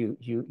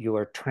 You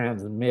are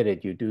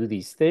transmitted. You do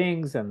these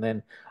things, and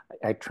then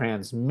I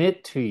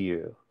transmit to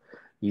you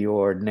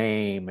your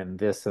name and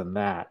this and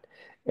that.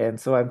 And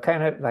so I'm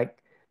kind of like,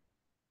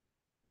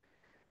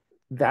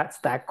 that's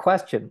that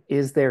question.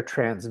 Is there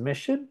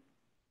transmission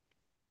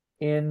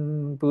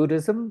in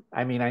Buddhism?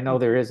 I mean, I know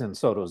there is in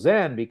Soto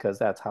Zen because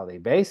that's how they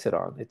base it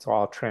on. It's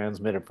all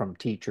transmitted from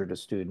teacher to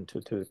student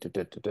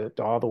to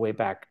all the way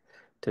back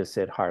to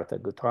Siddhartha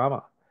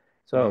Gautama.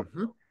 So,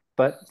 Mm-hmm.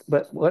 but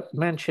what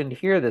mentioned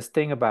here, this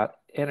thing about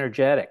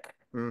energetic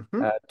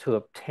Mm-hmm. to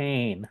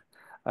obtain,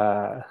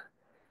 uh,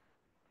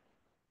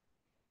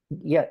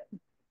 yeah.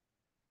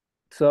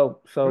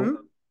 So Mm-hmm.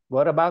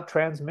 what about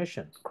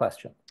transmission?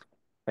 Question.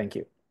 Thank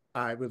you.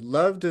 I would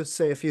love to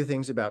say a few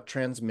things about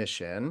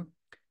transmission.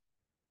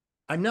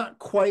 I'm not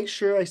quite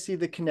sure I see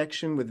the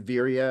connection with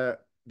Virya,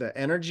 the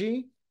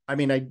energy. I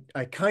mean,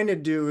 I kind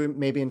of do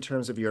maybe in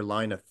terms of your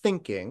line of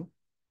thinking.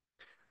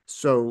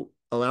 So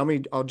allow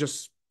me, I'll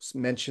just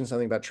mention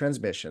something about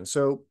transmission.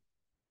 So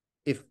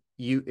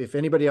if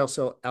anybody else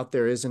out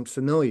there isn't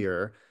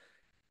familiar,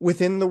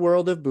 within the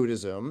world of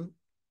Buddhism,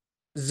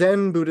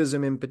 Zen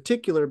Buddhism in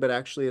particular, but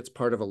actually it's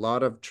part of a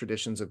lot of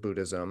traditions of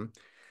Buddhism,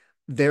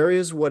 there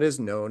is what is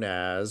known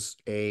as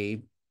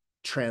a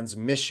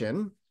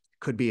transmission.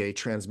 Could be a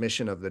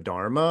transmission of the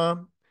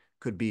Dharma,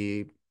 could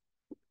be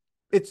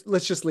it's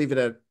let's just leave it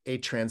at a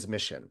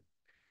transmission.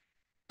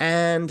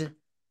 And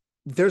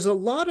there's a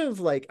lot of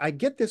like I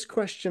get this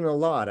question a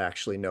lot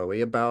actually, Noe,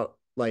 about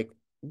like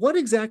what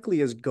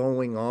exactly is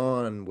going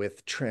on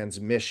with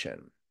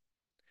transmission.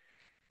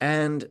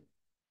 And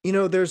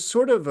there's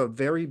sort of a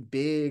very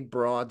big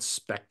broad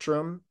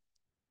spectrum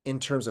in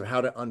terms of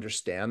how to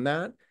understand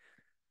that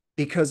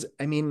because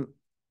I mean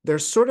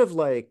there's sort of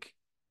like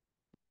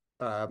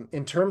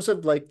in terms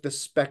of like the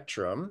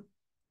spectrum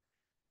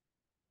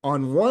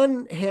on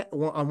one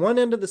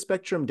end of the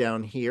spectrum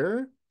down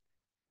here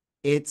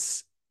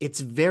it's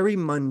very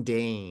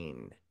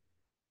mundane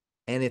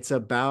and it's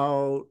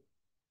about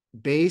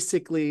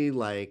basically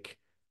like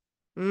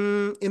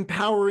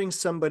empowering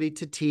somebody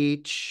to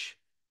teach.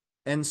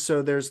 And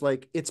so there's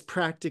like it's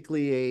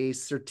practically a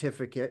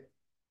certificate,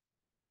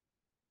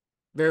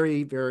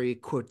 very very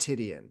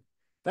quotidian.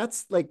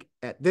 That's like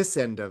at this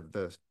end of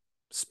the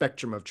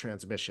spectrum of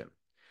transmission.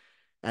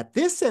 At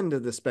this end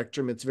of the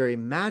spectrum, it's very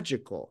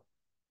magical.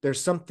 There's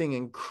something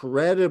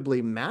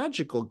incredibly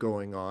magical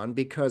going on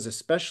because,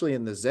 especially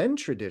in the Zen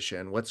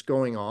tradition, what's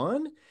going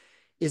on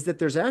is that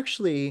there's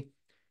actually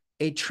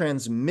a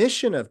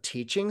transmission of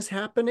teachings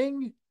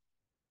happening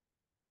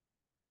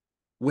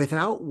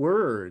without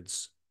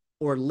words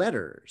or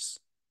letters,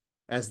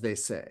 as they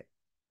say.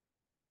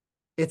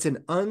 It's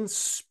an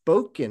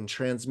unspoken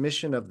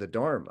transmission of the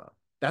Dharma.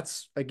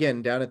 That's,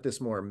 again, down at this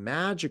more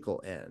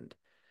magical end.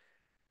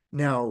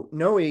 Now,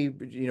 Noe,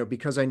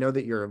 because I know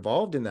that you're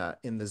involved in that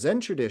in the Zen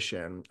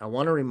tradition, I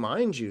want to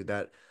remind you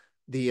that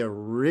the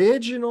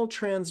original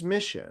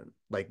transmission,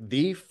 like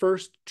the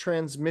first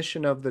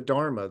transmission of the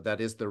Dharma,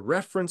 that is the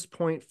reference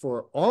point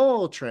for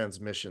all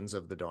transmissions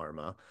of the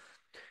Dharma,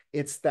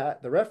 it's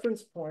that the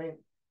reference point,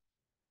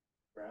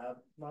 grab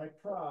my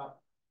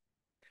prop,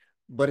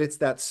 but it's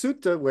that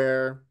sutta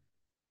where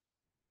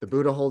the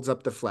Buddha holds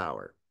up the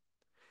flower.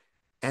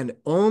 And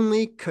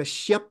only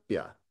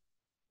Kashyapya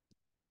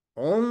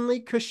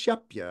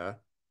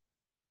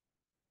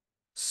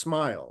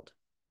smiled.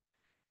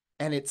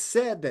 And it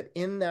said that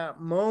in that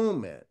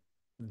moment,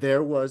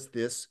 there was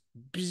this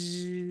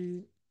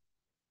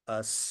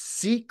a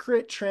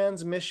secret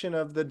transmission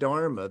of the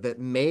Dharma that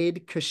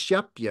made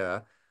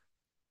Kashyapya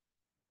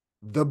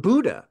the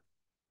Buddha.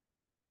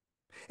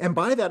 And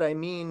by that, I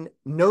mean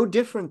no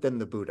different than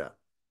the Buddha.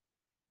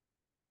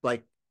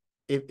 Like,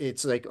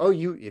 it's like, oh,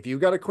 if you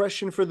got a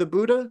question for the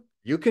Buddha,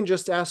 you can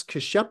just ask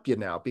Kashyapya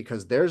now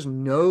because there's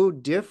no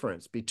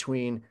difference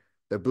between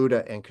the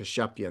Buddha and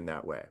Kashyapya in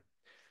that way.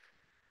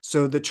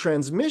 So the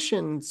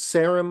transmission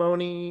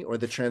ceremony or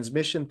the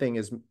transmission thing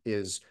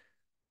is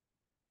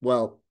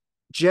well,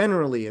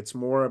 generally it's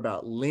more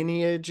about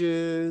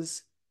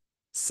lineages,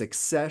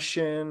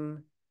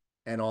 succession,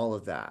 and all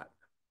of that.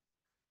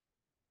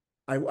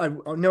 I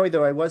know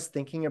though I was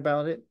thinking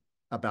about it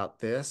about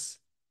this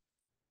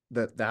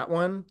that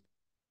one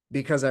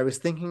because I was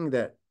thinking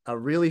that a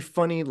really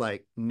funny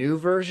like new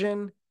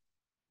version.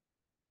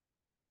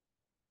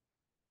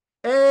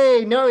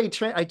 Hey, Noe,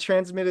 I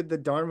transmitted the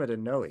Dharma to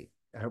Noe.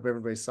 I hope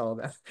everybody saw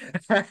that.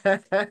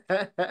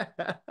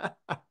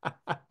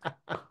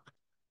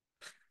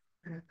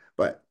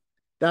 But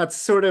that's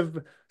sort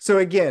of, so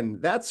again,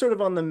 that's sort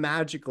of on the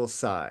magical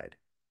side,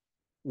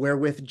 where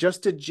with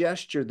just a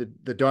gesture,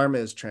 the Dharma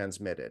is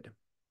transmitted.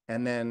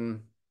 And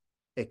then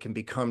it can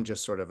become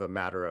just sort of a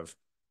matter of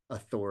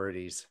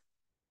authorities.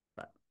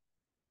 But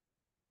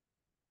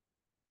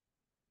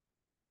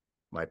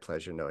my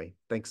pleasure, Noe.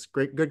 Thanks.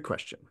 Great, good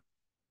question.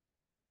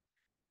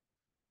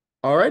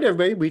 All right,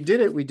 everybody, we did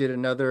it. We did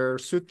another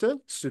sutta,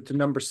 sutta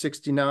number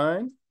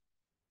 69.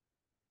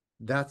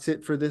 That's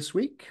it for this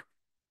week.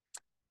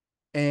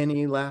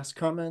 Any last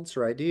comments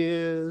or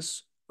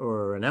ideas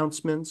or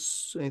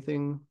announcements?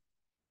 Anything?